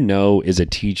that you know is a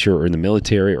teacher or in the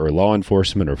military or law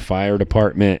enforcement or fire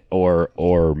department or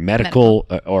medical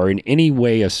or in any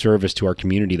way a service to our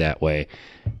community that way,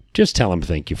 just tell them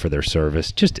thank you for their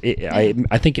service. I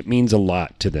think it means a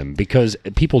lot to them because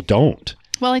people don't.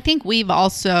 Well, I think we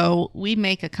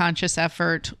make a conscious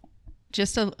effort,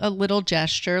 just a little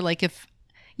gesture. Like if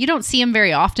you don't see them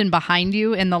very often behind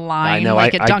you in the line, I know,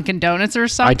 like I- at Dunkin' Donuts or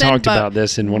something. I talked but about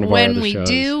this in one of our when other we shows.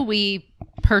 do, we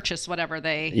purchase whatever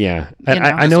they. Yeah, You know.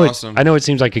 I know. That's awesome. I know it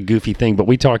seems like a goofy thing, but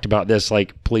we talked about this.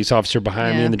 Like police officer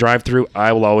behind me Yeah. in the drive-through,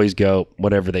 I will always go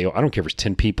whatever they. I don't care if it's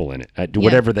 10 people in it. I do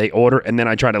whatever they order, and then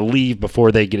I try to leave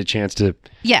before they get a chance to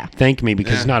Yeah. thank me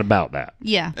because it's not about that.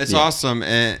 Yeah. It's awesome.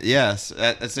 And yes,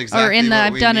 that's exactly Or what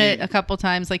I've we done need. it a couple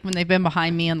times, like when they've been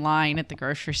behind me in line at the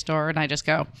grocery store, and I just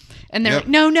go, and they're Yep.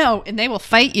 like, no, and they will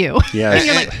fight you. Yes. and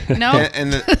you're like, no.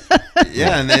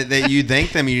 And you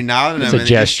thank them, you nod at It's them, a and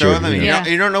you just show gesture, them. yeah.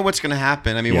 You don't know what's going to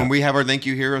happen. I mean, Yeah. when we have our Thank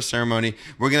You Hero ceremony,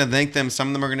 we're going to thank them. Some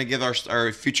of them are going to give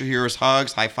our future heroes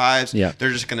hugs, high fives. Yeah.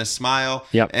 They're just going to smile.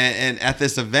 Yep. And at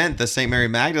this event, the St. Mary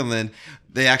Magdalene,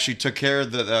 they actually took care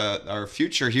of our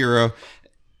future hero,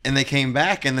 and they came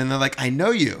back, and then they're like, "I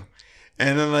know you."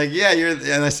 And I'm like, "Yeah, you're."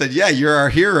 And I said, "Yeah, you're our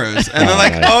heroes." And they're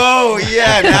like, nice. "Oh,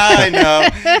 yeah, now I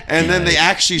know." And then they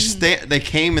actually they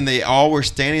came and they all were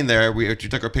standing there. We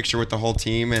took a picture with the whole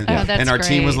team, and Oh, that's and our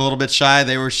team was a great. little bit shy.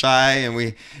 They were shy,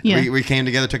 and Yeah. we came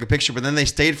together, took a picture. But then they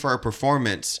stayed for our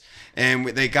performance. And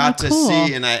they got to cool.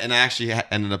 see, and I actually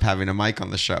ended up having a mic on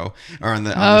the show, or on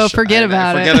the Oh, show. forget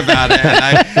about it. Forget about it.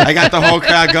 And I got the whole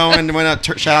crowd going. Went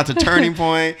out. Shout out to Turning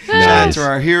Point. Shout out Nice. to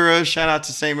our heroes. Shout out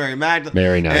to St. Mary Magdalene.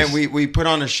 Very nice. And we put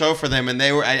on a show for them, and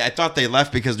they were. I thought they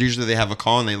left because usually they have a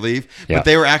call and they leave, Yeah. but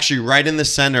they were actually right in the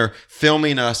center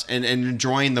filming us and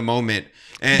enjoying the moment.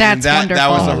 That's that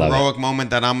wonderful. was I a love heroic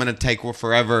moment that I'm going to take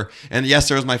forever. And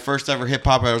yes, it was my first ever hip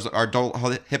hop. It was our adult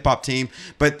hip hop team,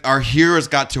 but our heroes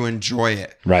got to enjoy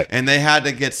it. Right. And they had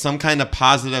to get some kind of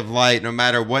positive light no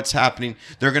matter what's happening.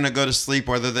 They're going to go to sleep,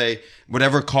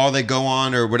 whatever call they go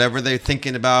on or whatever they're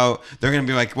thinking about, they're going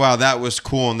to be like, wow, that was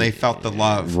cool. And they felt the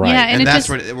love. Right. Yeah, And it that's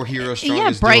just, what Hero Strong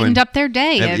is brightened doing. up their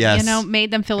day. It, Yes.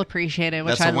 made them feel appreciated,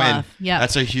 which That's I a win. love. Yeah.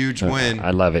 That's a huge win.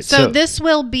 I love it. So this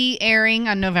will be airing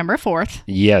on November 4th.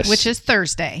 Yes. Which is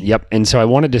Thursday. Yep. And so I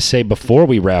wanted to say before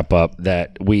we wrap up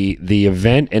that the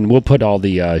event, and we'll put all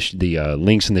the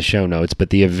links in the show notes, but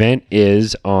the event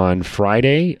is on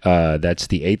Friday. That's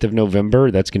the 8th of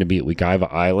November. That's going to be at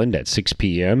Wekiva Island at 6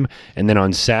 p.m. And then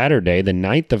on Saturday, the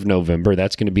 9th of November,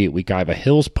 that's going to be at Wekiva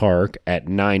Hills Park at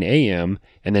 9 a.m.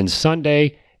 And then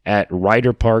Sunday at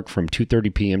Ryder Park from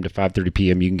 2:30 p.m. to 5:30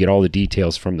 p.m. You can get all the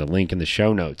details from the link in the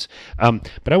show notes.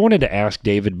 But I wanted to ask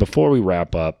David, before we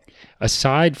wrap up,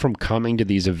 aside from coming to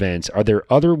these events, are there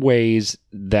other ways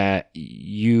that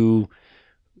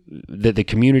that the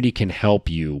community can help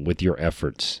you with your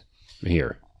efforts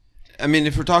here? I mean,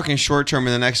 if we're talking short term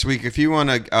in the next week, if you want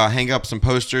to hang up some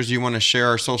posters, you want to share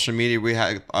our social media, we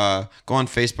have go on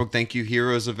Facebook. Thank You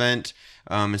Heroes event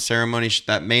and ceremony.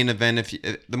 That main event.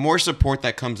 The more support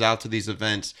that comes out to these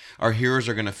events, our heroes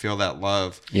are going to feel that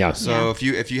love. Yeah. So if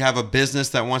you have a business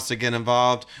that wants to get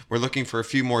involved, we're looking for a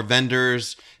few more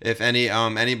vendors. If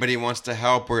anybody wants to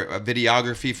help, we're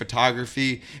videography,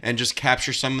 photography, and just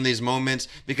capture some of these moments,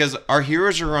 because our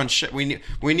heroes are on shit.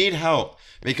 We need help.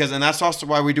 And that's also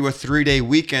why we do a 3-day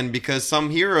weekend, because some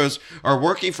heroes are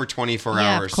working for 24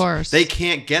 hours. Of course. They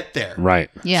can't get there. Right.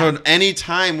 Yeah. So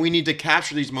anytime we need to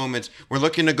capture these moments, we're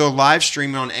looking to go live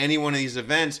streaming on any one of these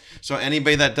events. So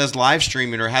anybody that does live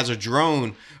streaming or has a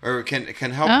drone or can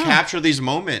help capture these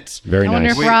moments. Very I wonder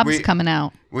nice. if Rob's coming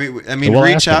out. We'll ask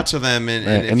reach out them. to them and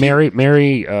And Mary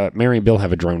and Bill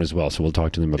have a drone as well, so we'll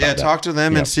talk to them about that. talk to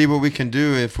them Yep. and see what we can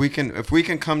do. If we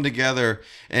can come together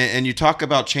and you talk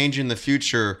about changing the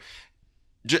future,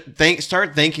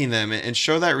 start thanking them and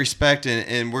show that respect,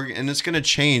 and it's going to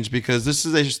change, because this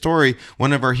is a story.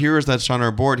 One of our heroes that's on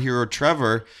our board, Hero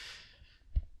Trevor,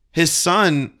 his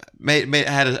son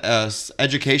had a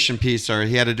education piece, or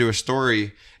he had to do a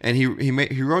story, and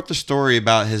he wrote the story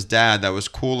about his dad that was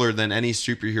cooler than any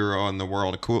superhero in the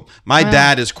world. My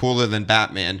dad is cooler than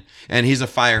Batman, and he's a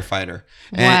firefighter.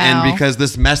 And because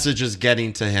this message is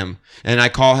getting to him, and I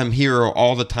call him Hero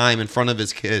all the time in front of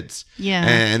his kids. Yeah.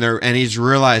 And he's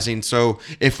realizing, so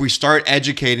if we start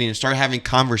educating and start having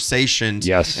conversations,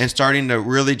 Yes. and starting to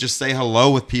really just say hello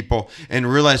with people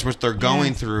and realize what they're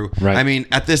going through. Right. I mean,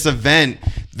 at this event,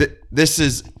 this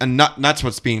is that's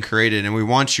what's being created, and we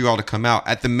want you all to come out.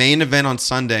 At the main event on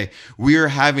Sunday, we are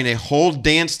having a whole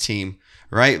dance team,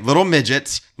 right? Little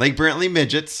midgets, Lake Brantley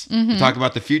midgets. We talk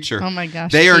about the future. Oh my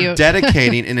gosh, They are cute.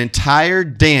 dedicating an entire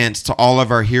dance to all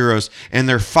of our heroes, and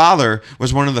their father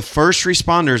was one of the first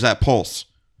responders at Pulse.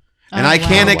 And I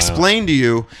can't explain to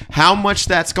you how much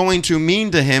that's going to mean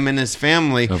to him and his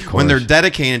family when they're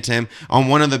dedicated to him on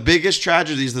one of the biggest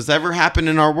tragedies that's ever happened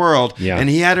in our world. Yeah. And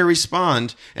he had to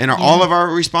respond. And all of our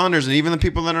responders, and even the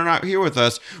people that are not here with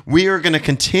us, we are going to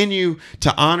continue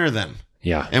to honor them.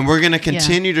 Yeah. And we're going to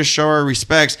continue to show our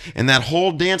respects. And that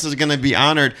whole dance is going to be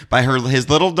honored by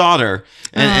his little daughter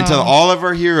and to all of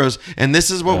our heroes. And this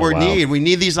is what we need. We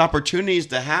need these opportunities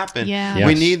to happen. Yeah. Yes.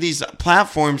 We need these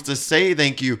platforms to say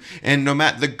thank you. And no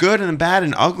matter the good and bad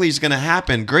and ugly is going to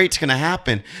happen. Great's going to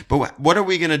happen. But what are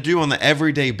we going to do on the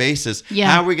everyday basis? Yeah.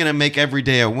 How are we going to make every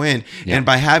day a win? Yeah. And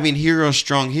by having Heroes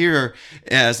Strong here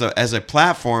as a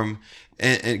platform,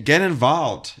 and get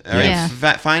involved. Right? Yeah.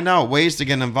 Find out ways to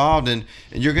get involved, and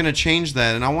you're going to change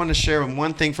that. And I want to share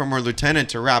one thing from our lieutenant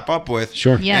to wrap up with.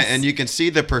 Sure. Yes. And you can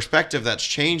see the perspective that's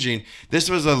changing. This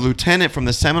was a lieutenant from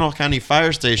the Seminole County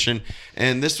Fire Station,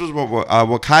 and this was what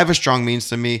Wekiva Strong means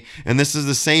to me. And this is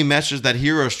the same message that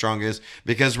Hero Strong is,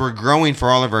 because we're growing for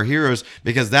all of our heroes,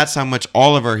 because that's how much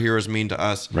all of our heroes mean to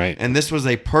us. Right. And this was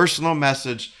a personal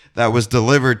message that was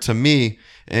delivered to me.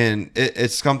 And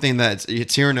it's something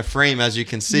it's here in the frame, as you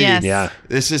can see. Yes. Yeah.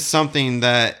 This is something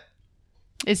that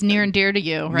Is near and dear to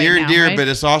you right near now, and dear, right? but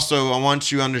it's also, I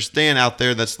want you to understand out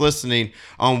there that's listening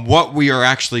on what we are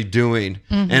actually doing.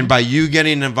 And by you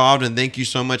getting involved, and thank you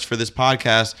so much for this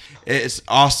podcast, it's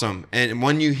awesome. And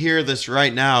when you hear this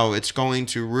right now, it's going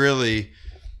to really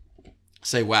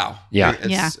say, wow. Yeah.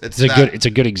 It's a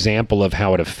good example of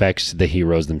how it affects the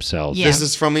heroes themselves. Yeah. This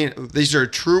is these are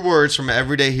true words from an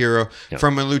everyday hero,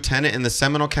 from a lieutenant in the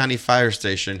Seminole County Fire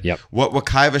Station. Yep. What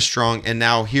Wekiva Strong and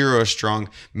now Hero Strong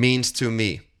means to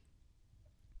me.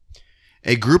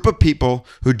 A group of people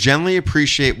who genuinely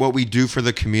appreciate what we do for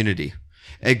the community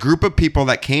a group of people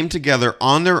that came together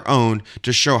on their own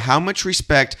to show how much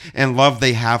respect and love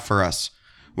they have for us.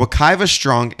 Wekiva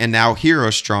Strong, and now Hero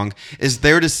Strong, is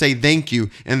there to say thank you,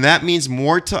 and that means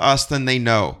more to us than they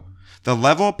know. The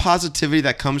level of positivity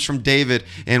that comes from David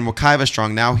and Wekiva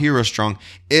Strong, now Hero Strong,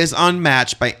 is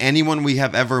unmatched by anyone we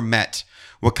have ever met.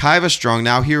 Wekiva Strong,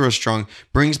 now Hero Strong,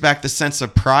 brings back the sense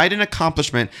of pride and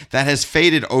accomplishment that has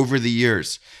faded over the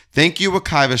years. Thank you,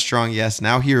 Wekiva Strong, yes,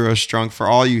 now Hero Strong, for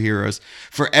all you heroes,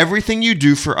 for everything you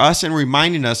do for us and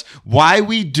reminding us why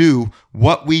we do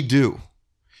what we do.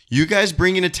 You guys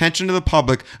bringing attention to the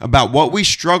public about what we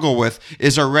struggle with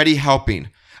is already helping.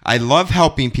 I love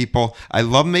helping people. I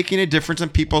love making a difference in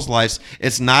people's lives.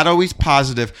 It's not always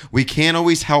positive. We can't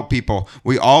always help people.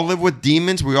 We all live with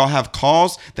demons. We all have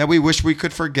calls that we wish we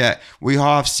could forget. We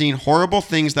all have seen horrible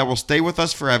things that will stay with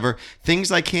us forever, things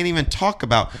I can't even talk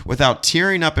about without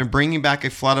tearing up and bringing back a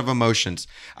flood of emotions.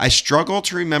 I struggle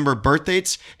to remember birth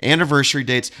dates, anniversary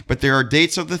dates, but there are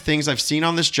dates of the things I've seen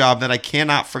on this job that I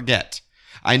cannot forget.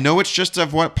 I know it's just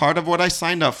part of what I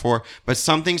signed up for, but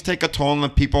some things take a toll on the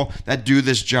people that do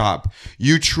this job.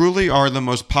 You truly are the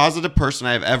most positive person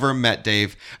I have ever met,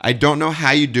 Dave. I don't know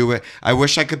how you do it. I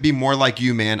wish I could be more like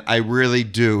you, man. I really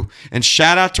do. And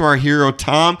shout out to our hero,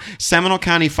 Tom, Seminole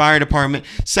County Fire Department,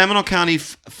 Seminole County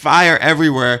Fire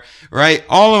everywhere, right?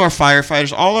 All of our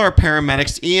firefighters, all of our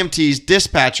paramedics, EMTs,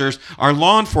 dispatchers, our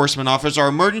law enforcement officers, our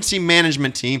emergency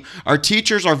management team, our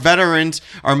teachers, our veterans,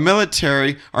 our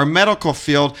military, our medical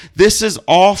field. This is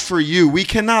all for you. We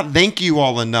cannot thank you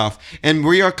all enough. And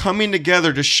we are coming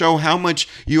together to show how much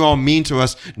you all mean to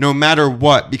us no matter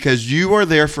what, because you are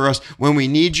there for us when we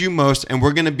need you most, and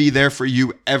we're going to be there for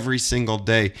you every single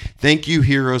day. Thank you,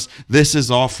 heroes. This is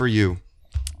all for you.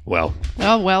 Well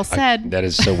said. That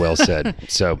is so well said.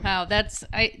 So Wow,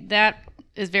 that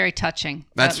is very touching.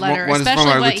 That's that letter, what is from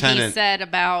especially our what lieutenant. he said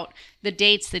about the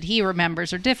dates that he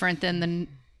remembers are different than the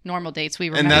normal dates we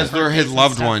remember. And that's for his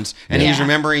loved ones. And he's Yeah.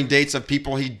 remembering dates of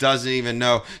people he doesn't even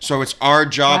know. So it's our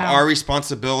job, Wow. our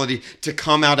responsibility to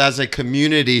come out as a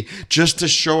community just to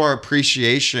show our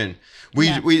appreciation.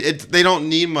 They don't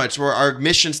need much. Our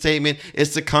mission statement is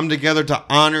to come together to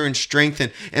honor and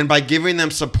strengthen. And by giving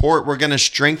them support, we're going to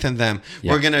strengthen them.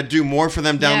 Yeah. We're going to do more for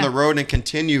them down Yeah. the road and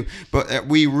continue. But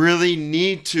we really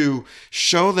need to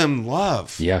show them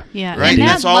love. yeah. Yeah. Right? And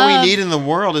That's that all love, we need in the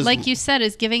world is like you said,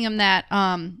 is giving them that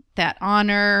that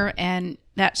honor and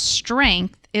that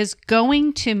strength is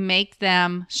going to make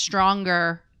them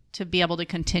stronger to be able to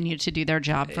continue to do their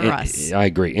job for us. I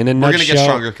agree. In a we're nutshell, going to get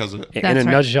stronger because of it. in That's a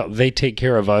right. nutshell, they take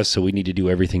care of us, so we need to do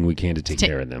everything we can to take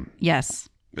care of them. Yes.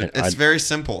 It's very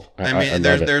simple. I mean,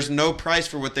 there's no price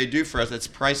for what they do for us. It's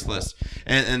priceless,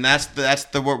 and that's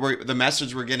the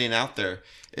message we're getting out there.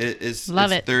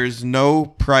 Love it. There's no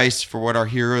price for what our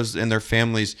heroes and their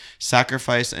families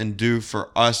sacrifice and do for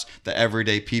us, the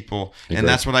everyday people. And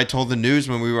that's what I told the news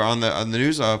when we were on the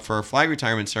news for our flag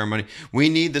retirement ceremony. We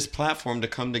need this platform to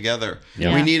come together.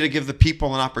 Yeah. We need to give the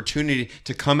people an opportunity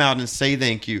to come out and say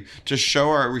thank you, to show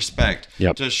our respect,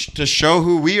 Yep. to show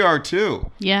who we are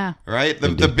too. Yeah. Right?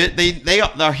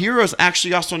 The heroes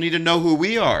actually also need to know who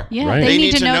we are. Yeah. Right. They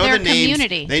need to know their the names.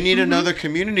 community. They need to know their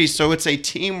community. So it's a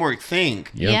teamwork thing.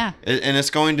 Yep. Yeah. And it's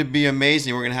going to be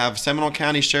amazing. We're going to have Seminole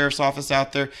County Sheriff's Office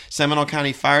out there, Seminole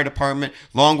County Fire Department,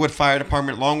 Longwood Fire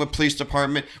Department, Longwood Police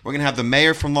Department. We're going to have the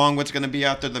mayor from Longwood's going to be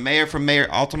out there. The mayor from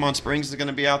Altamont Springs is going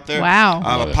to be out there. Wow.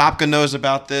 Apopka knows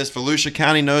about this. Volusia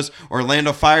County knows.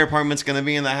 Orlando Fire Department's going to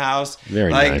be in the house.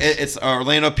 Very nice. It's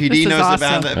Orlando PD This is knows awesome.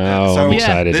 about it. Oh, So I'm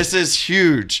excited. this is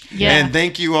huge. Yeah. And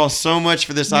thank you all so much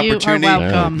for this You are opportunity.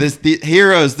 welcome. The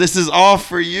heroes, this is all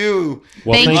for you.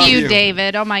 Well, Thank love you, you.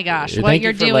 David. Oh my gosh, what Thank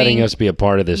you're you for doing. letting us be a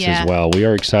part of this Yeah. as well. We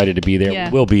are excited to be there. Yeah.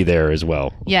 We'll be there as well.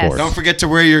 Of Yes. course. Don't forget to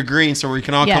wear your green so we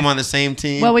can all Yes. come on the same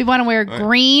team. Well, we want to wear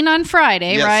green on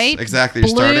Friday, Yes, right? exactly. You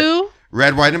start Blue,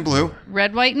 red, white, and blue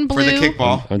red, white, and for blue the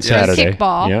kickball. On Yes. Saturday.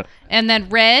 Kickball, Yeah. and then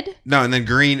red. No, and then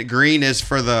green. Green is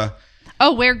for the.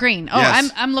 Oh, wear green. Oh,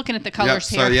 Yes. I'm looking at the Yep, colors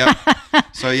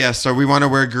so here. so we want to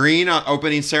wear green.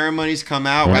 Opening ceremonies come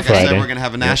out. On Like I said, Friday. we're gonna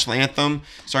have a national anthem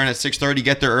starting at 6:30.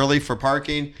 Get there early for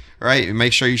parking. Right,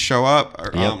 make sure you show up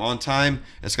on time.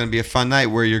 It's going to be a fun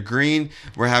night. Wear your green.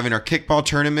 We're having our kickball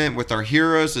tournament with our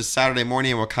heroes this Saturday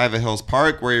morning at Wekiva Hills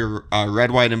Park. Wear your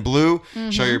red, white, and blue.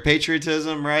 Show your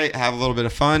patriotism. Right, have a little bit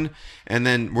of fun, and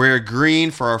then wear green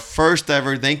for our first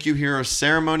ever Thank You Heroes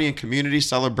ceremony and community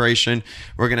celebration.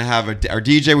 We're going to have our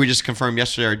DJ. We just confirmed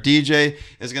yesterday. Our DJ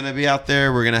is going to be out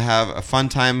there. We're going to have a fun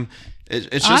time.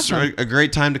 It's just Awesome. a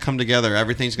great time to come together.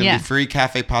 Everything's going to Yeah. be free.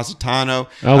 Cafe Positano.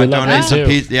 Oh, we love donate that some too.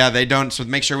 pizza. Yeah, they don't. So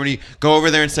make sure when you go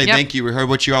over there and say Yep. thank you. We heard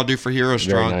what you all do for Hero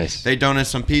Strong. nice. They donated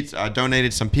some pizza.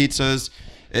 Donated some pizzas.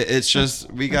 It's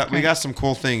just we got some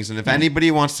cool things, and if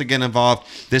anybody wants to get involved,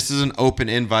 this is an open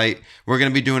invite. We're going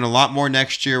to be doing a lot more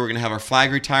next year. We're going to have our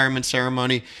flag retirement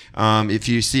ceremony. If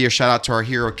you see a shout out to our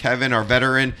hero Kevin, our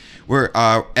veteran. We're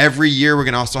every year we're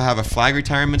going to also have a flag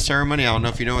retirement ceremony. I don't know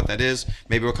if you know what that is.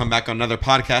 Maybe we'll come back on another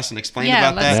podcast and explain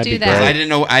about that. Let's do that. I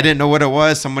didn't know what it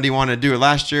was. Somebody wanted to do it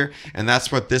last year, and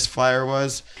that's what this flyer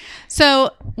was. So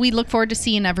we look forward to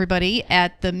seeing everybody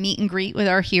at the meet and greet with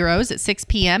our heroes at 6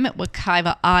 p.m. at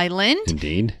Wekiva Island.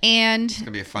 Indeed. And It's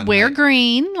gonna be a fun wear night.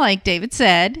 green, like David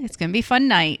said. It's going to be a fun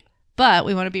night, but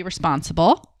we want to be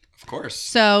responsible. Of course.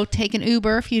 So take an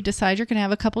Uber if you decide you're going to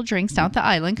have a couple drinks down at the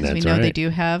island, because we That's know they right. do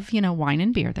have, wine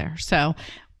and beer there. So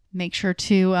make sure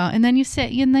to, and then you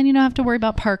sit, and then you don't have to worry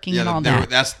about parking and all that.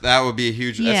 That would be a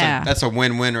huge. Yeah. That's a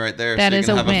win-win right there. That so you is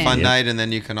can a have win. a fun Yeah. night, and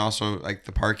then you can also like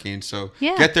the parking. So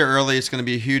Yeah. get there early. It's going to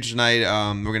be a huge night.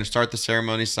 We're going to start the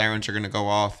ceremony. Sirens are going to go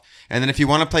off, and then if you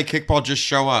want to play kickball, just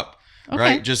show up. Okay.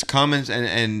 Right, just come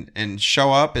and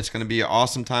show up. It's going to be an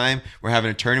awesome time. We're having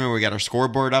a tournament. We got our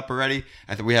scoreboard up already.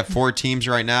 I think we have 4 teams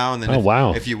right now, and then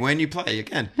if you win, you play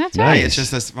again. That's Nice. right. It's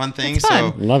just this fun thing. It's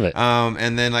fun. So Love it.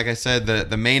 And then, like I said,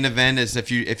 the main event is if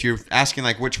you're asking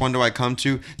like which one do I come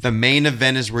to, the main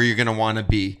event is where you're gonna want to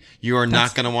be. You are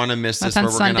not gonna want to miss this. that's on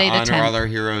Where we're gonna Sunday the honor 10th. all our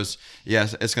heroes.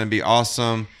 Yes, it's gonna be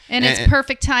awesome. And it's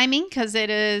perfect timing because it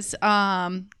is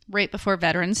right before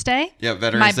Veterans Day. Yep,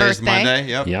 Veterans Day is birthday. Monday.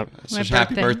 Yep. Yep. So My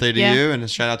happy birthday. birthday to Yeah. you, and a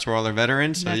shout out to all our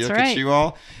veterans. So That's look right. at you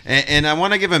all. And I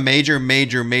want to give a major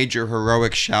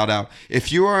heroic shout out.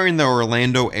 If you are in the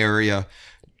Orlando area,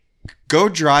 go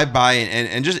drive by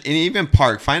and even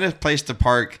park. Find a place to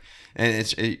park, and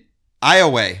it's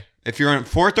Iowa. If you're on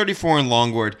 434 in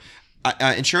Longwood,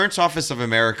 Insurance Office of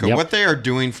America, Yep. what they are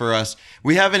doing for us,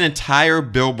 we have an entire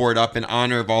billboard up in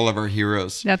honor of all of our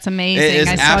heroes. That's It amazing. is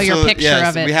I saw your absolute- picture yes,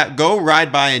 of it. We go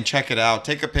ride by and check it out.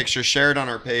 Take a picture, share it on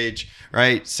our page,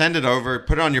 right? Send it over,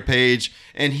 put it on your page.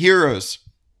 And heroes,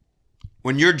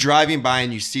 when you're driving by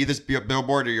and you see this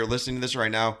billboard or you're listening to this right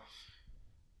now,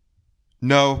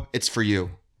 no, it's for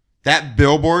you. That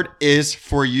billboard is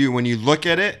for you. When you look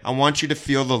at it, I want you to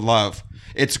feel the love.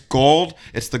 It's gold.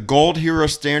 It's the gold hero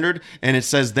standard, and it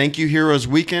says "Thank You Heroes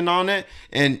Weekend" on it,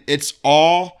 and it's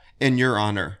all in your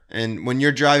honor. And when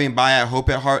you're driving by, I hope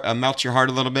it melts your heart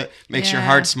a little bit, makes your Yeah.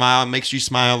 heart smile, makes you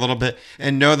smile a little bit,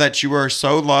 and know that you are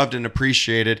so loved and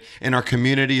appreciated, and our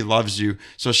community loves you.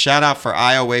 So shout out for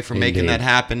Iowa for making Indeed. that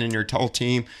happen, and your whole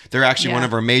team. They're actually one Yeah.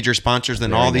 of our major sponsors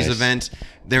in Very all these nice. events.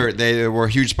 They were a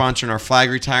huge sponsor in our flag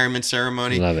retirement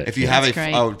ceremony. Love it. If you Yeah. have That's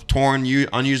great. a torn,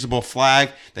 unusable flag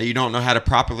that you don't know how to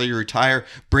properly retire,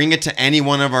 bring it to any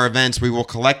one of our events. We will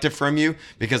collect it from you,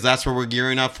 because that's what we're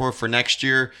gearing up for next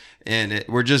year. And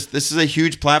this is a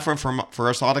huge platform for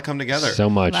us all to come together.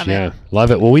 So much, Love yeah. it. Love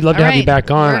it. Well, we'd love to All have you right.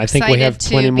 back on. We're I think we have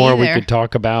excited plenty to more be we there. could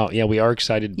talk about. Yeah, we are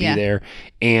excited to be Yeah. there.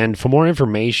 And for more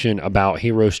information about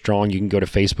Hero Strong, you can go to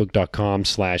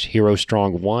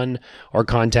facebook.com/HeroStrong1 or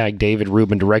contact David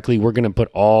Rubin directly. We're going to put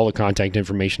all the contact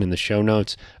information in the show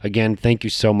notes. Again, thank you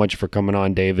so much for coming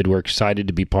on, David. We're excited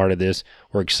to be part of this.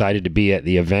 We're excited to be at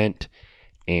the event.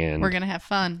 And We're going to have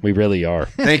fun. we really are.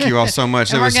 Thank you all so much.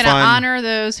 And It we're was going to fun. honor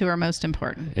those who are most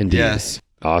important. Indeed. Yes.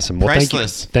 Awesome. Well,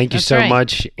 Priceless. Thank you That's so right.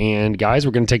 much. And guys,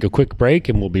 we're going to take a quick break,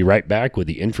 and we'll be right back with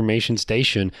the information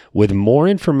station with more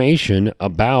information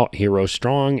about Hero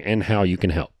Strong and how you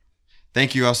can help.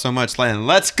 Thank you all so much, Len.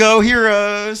 Let's go,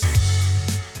 heroes.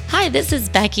 Hi, this is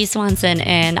Becky Swanson,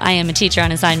 and I am a teacher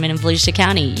on assignment in Volusia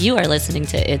County. You are listening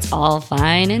to It's All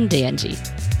Fine and Dangy.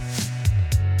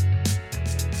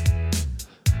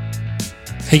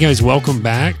 Hey guys, welcome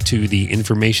back to the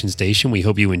information station. We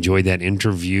hope you enjoyed that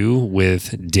interview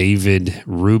with David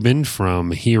Rubin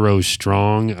from Hero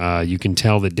Strong. You can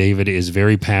tell that David is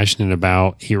very passionate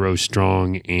about Hero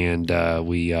Strong, and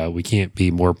we can't be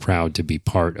more proud to be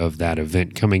part of that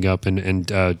event coming up and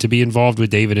to be involved with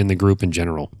David and the group in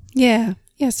general. Yeah.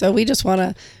 So we just want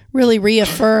to really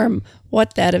reaffirm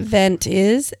what that event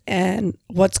is and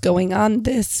what's going on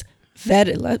this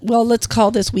let's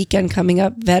call this weekend coming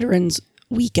up Veterans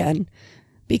Weekend,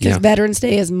 because Yeah. Veterans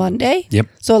Day is Monday. Yep.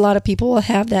 So a lot of people will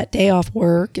have that day off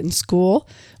work and school,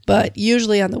 but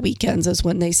usually on the weekends is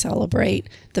when they celebrate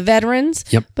the veterans.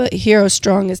 Yep. But Hero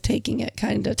Strong is taking it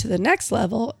kind of to the next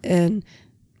level, and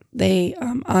they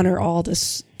honor all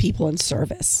this people in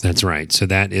service. That's right. So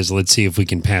that is, let's see if we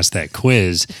can pass that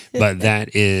quiz. But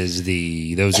that is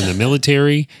those in the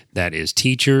military, that is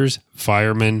teachers,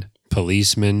 firemen,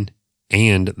 policemen,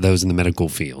 and those in the medical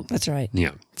field. That's right.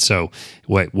 Yeah. So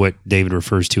what David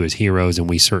refers to as heroes, and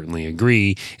we certainly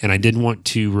agree. And I did want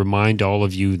to remind all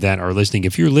of you that are listening,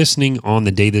 if you're listening on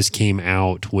the day this came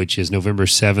out, which is November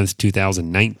 7th,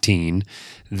 2019,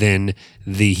 then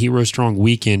the Hero Strong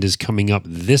weekend is coming up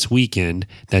this weekend.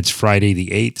 That's Friday the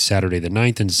 8th, Saturday the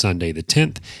 9th, and Sunday the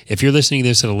 10th. If you're listening to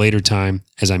this at a later time,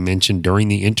 as I mentioned during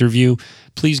the interview,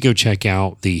 please go check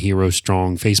out the Hero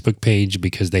Strong Facebook page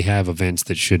because they have events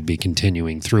that should be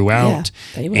continuing throughout.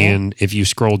 Yeah, they will. And if you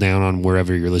scroll down on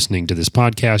wherever you're listening to this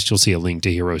podcast, you'll see a link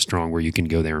to Hero Strong where you can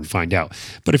go there and find out.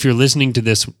 But if you're listening to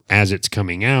this as it's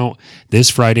coming out, this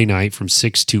Friday night from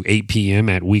 6 to 8 p.m.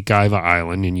 at Wekiva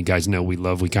Island, and you guys know we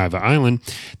love Wekiva Island,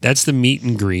 that's the meet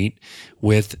and greet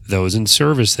with those in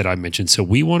service that I mentioned. So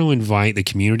we want to invite the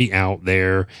community out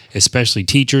there, especially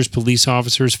teachers, police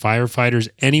officers, firefighters,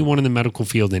 anyone in the medical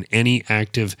field, and any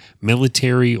active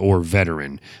military or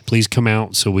veteran. Please come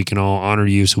out so we can all honor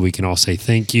you, so we can all say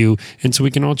thank you, and so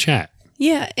we can all chat.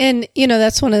 Yeah, and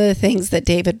that's one of the things that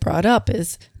David brought up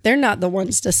is they're not the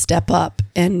ones to step up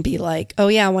and be like, oh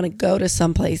yeah, I want to go to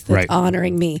someplace that's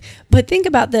honoring me. But think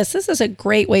about this. This is a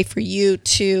great way for you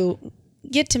to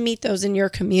get to meet those in your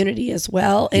community as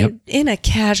well, and in a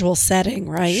casual setting,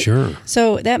 right? Sure.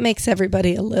 So that makes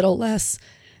everybody a little less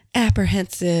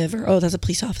apprehensive, or, oh, that's a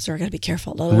police officer, I got to be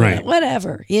careful. Right.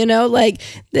 Whatever, like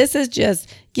this is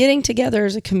just getting together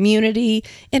as a community,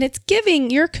 and it's giving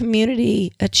your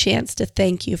community a chance to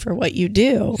thank you for what you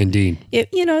do. Indeed.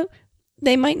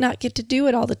 They might not get to do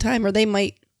it all the time, or they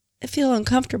might feel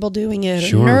uncomfortable doing it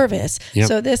Sure. or nervous. Yep.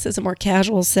 So this is a more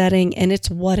casual setting, and it's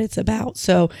what it's about.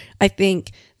 So I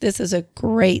think this is a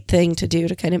great thing to do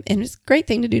and it's a great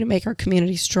thing to do to make our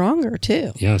community stronger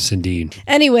too. Yes, indeed.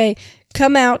 Anyway,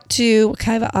 come out to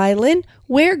Wekiva Island,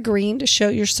 wear green to show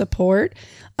your support.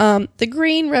 The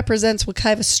green represents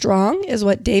Wekiva Strong, is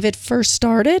what David first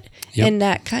started, and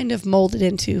that kind of molded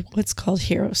into what's called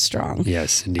Hero Strong.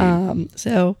 Yes, indeed.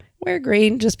 So wear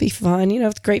green, just be fun.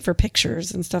 It's great for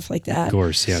pictures and stuff like that. Of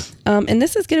course, yeah. And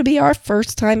this is going to be our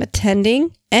first time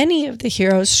attending any of the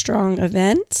Hero Strong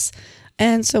events.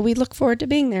 And so we look forward to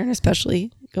being there, and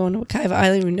especially going to Wekiva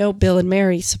Island. We know Bill and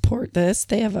Mary support this.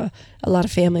 They have a lot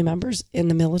of family members in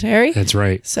the military. That's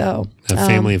right. So a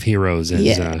family of heroes,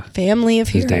 as family of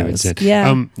heroes. David said. Yeah.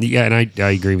 And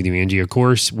I agree with you, Angie. Of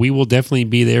course, we will definitely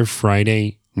be there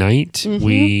Friday night.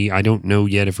 Mm-hmm. I don't know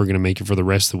yet if we're going to make it for the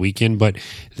rest of the weekend, but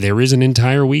there is an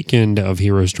entire weekend of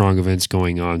Hero Strong events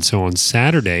going on. So on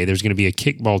Saturday, there's going to be a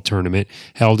kickball tournament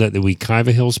held at the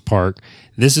Wekiva Hills Park.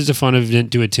 This is a fun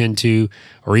event to attend to,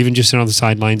 or even just sit on the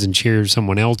sidelines and cheer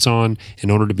someone else on. In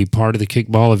order to be part of the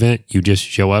kickball event, you just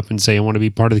show up and say, I want to be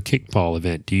part of the kickball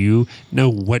event. Do you know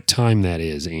what time that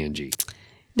is, Angie?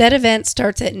 That event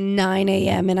starts at 9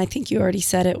 a.m., and I think you already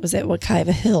said it was at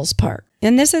Wekiva Hills Park.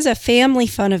 And this is a family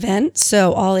fun event,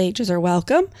 so all ages are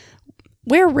welcome.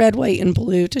 Wear red, white, and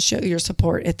blue to show your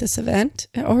support at this event,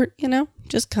 or,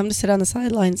 just come to sit on the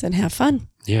sidelines and have fun.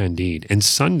 Yeah, indeed. And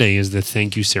Sunday is the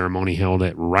thank you ceremony held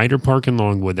at Ryder Park in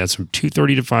Longwood. That's from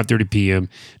 2:30 to 5:30 p.m.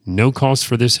 No cost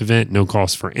for this event, no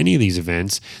cost for any of these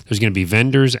events. There's going to be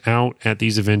vendors out at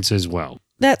these events as well.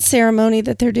 That ceremony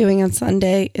that they're doing on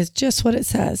Sunday is just what it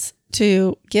says,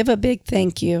 to give a big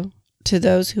thank you to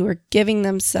those who are giving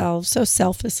themselves so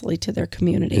selflessly to their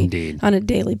community. Indeed. On a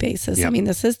daily basis. Yep. I mean,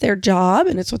 this is their job,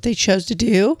 and it's what they chose to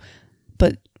do,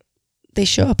 but they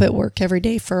show up at work every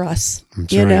day for us,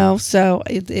 That's right. So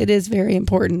it is very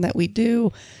important that we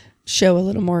do show a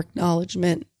little more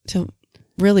acknowledgement to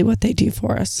really what they do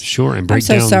for us. Sure, and I'm break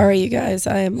so down. sorry, you guys.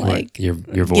 I am like your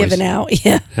voice giving out.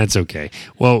 Yeah. That's okay.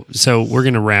 Well, so we're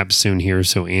going to wrap soon here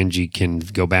so Angie can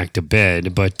go back to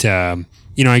bed. But, I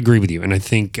agree with you. And I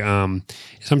think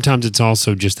sometimes it's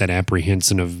also just that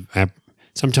apprehension of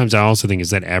sometimes I also think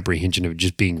it's that apprehension of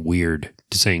just being weird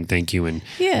to saying thank you. And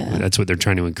that's what they're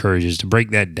trying to encourage, is to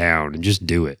break that down and just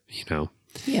do it,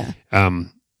 Yeah.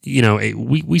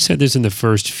 We said this in the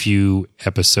first few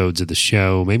episodes of the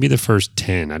show, maybe the first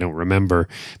 10, I don't remember,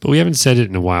 but we haven't said it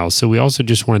in a while. So we also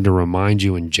just wanted to remind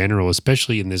you in general,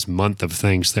 especially in this month of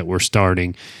thanks that we're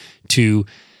starting, to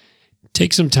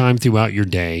take some time throughout your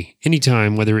day,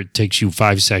 anytime, whether it takes you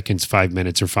 5 seconds, 5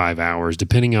 minutes, or 5 hours,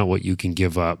 depending on what you can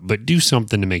give up, but do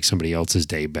something to make somebody else's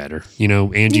day better.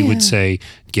 Angie would say,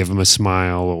 give them a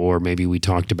smile, or maybe we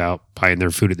talked about buying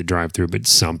their food at the drive-thru, but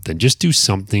something. Just do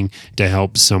something to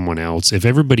help someone else. If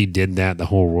everybody did that, the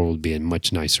whole world would be a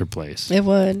much nicer place. It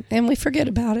would. And we forget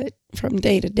about it from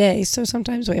day to day. So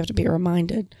sometimes we have to be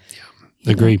reminded.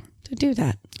 Agree. To do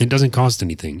that. It doesn't cost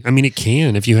anything. I mean, it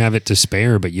can if you have it to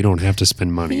spare, but you don't have to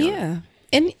spend money on it. Yeah.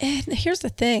 And here's the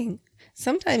thing.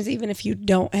 Sometimes even if you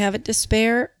don't have it to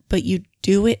spare, but you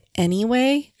do it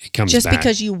anyway, It comes just back.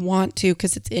 because you want to,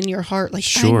 because it's in your heart. Like,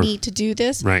 Sure. I need to do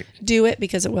this. Right. Do it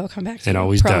because it will come back to you. It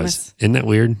always Promise. does. Isn't that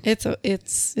weird? It's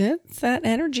that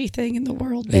energy thing in the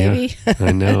world, baby. Yeah,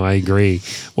 I know. I agree.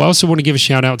 Well, I also want to give a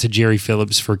shout out to Jerry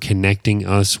Phillips for connecting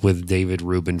us with David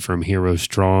Rubin from Hero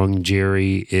Strong.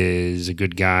 Jerry is a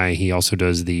good guy. He also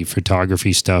does the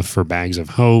photography stuff for Bags of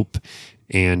Hope,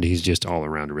 and he's just all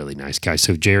around a really nice guy.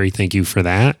 So, Jerry, thank you for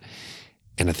that.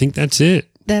 And I think that's it.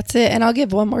 That's it. And I'll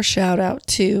give one more shout out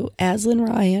to Aslan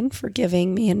Ryan for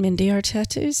giving me and Mindy our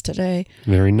tattoos today.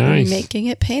 Very nice. And making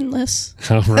it painless.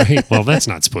 All right. Well, that's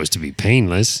not supposed to be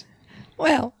painless.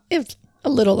 Well, it's a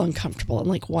little uncomfortable in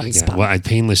like one Yeah, spot. well,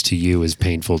 painless to you is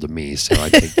painful to me, so I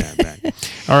take that back.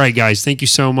 All right, guys, thank you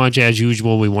so much. As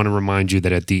usual, we want to remind you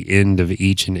that at the end of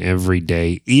each and every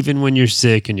day, even when you're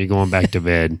sick and you're going back to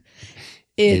bed,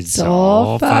 it's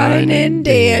all fine and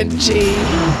dandy.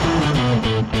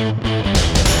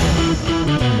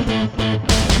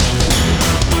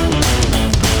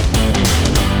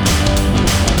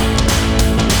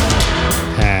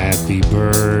 Happy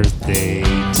birthday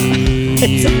to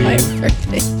It's you. my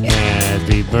birthday.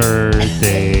 Happy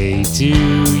birthday to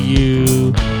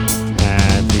you.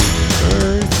 Happy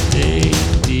birthday,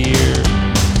 dear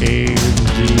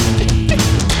Angie.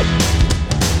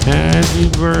 Happy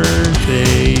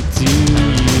birthday to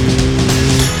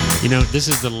you. You know, this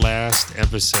is the last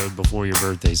episode before your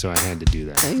birthday, so I had to do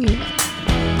that.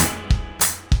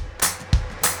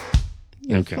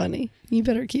 You're Okay. funny. You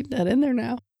better keep that in there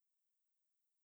now.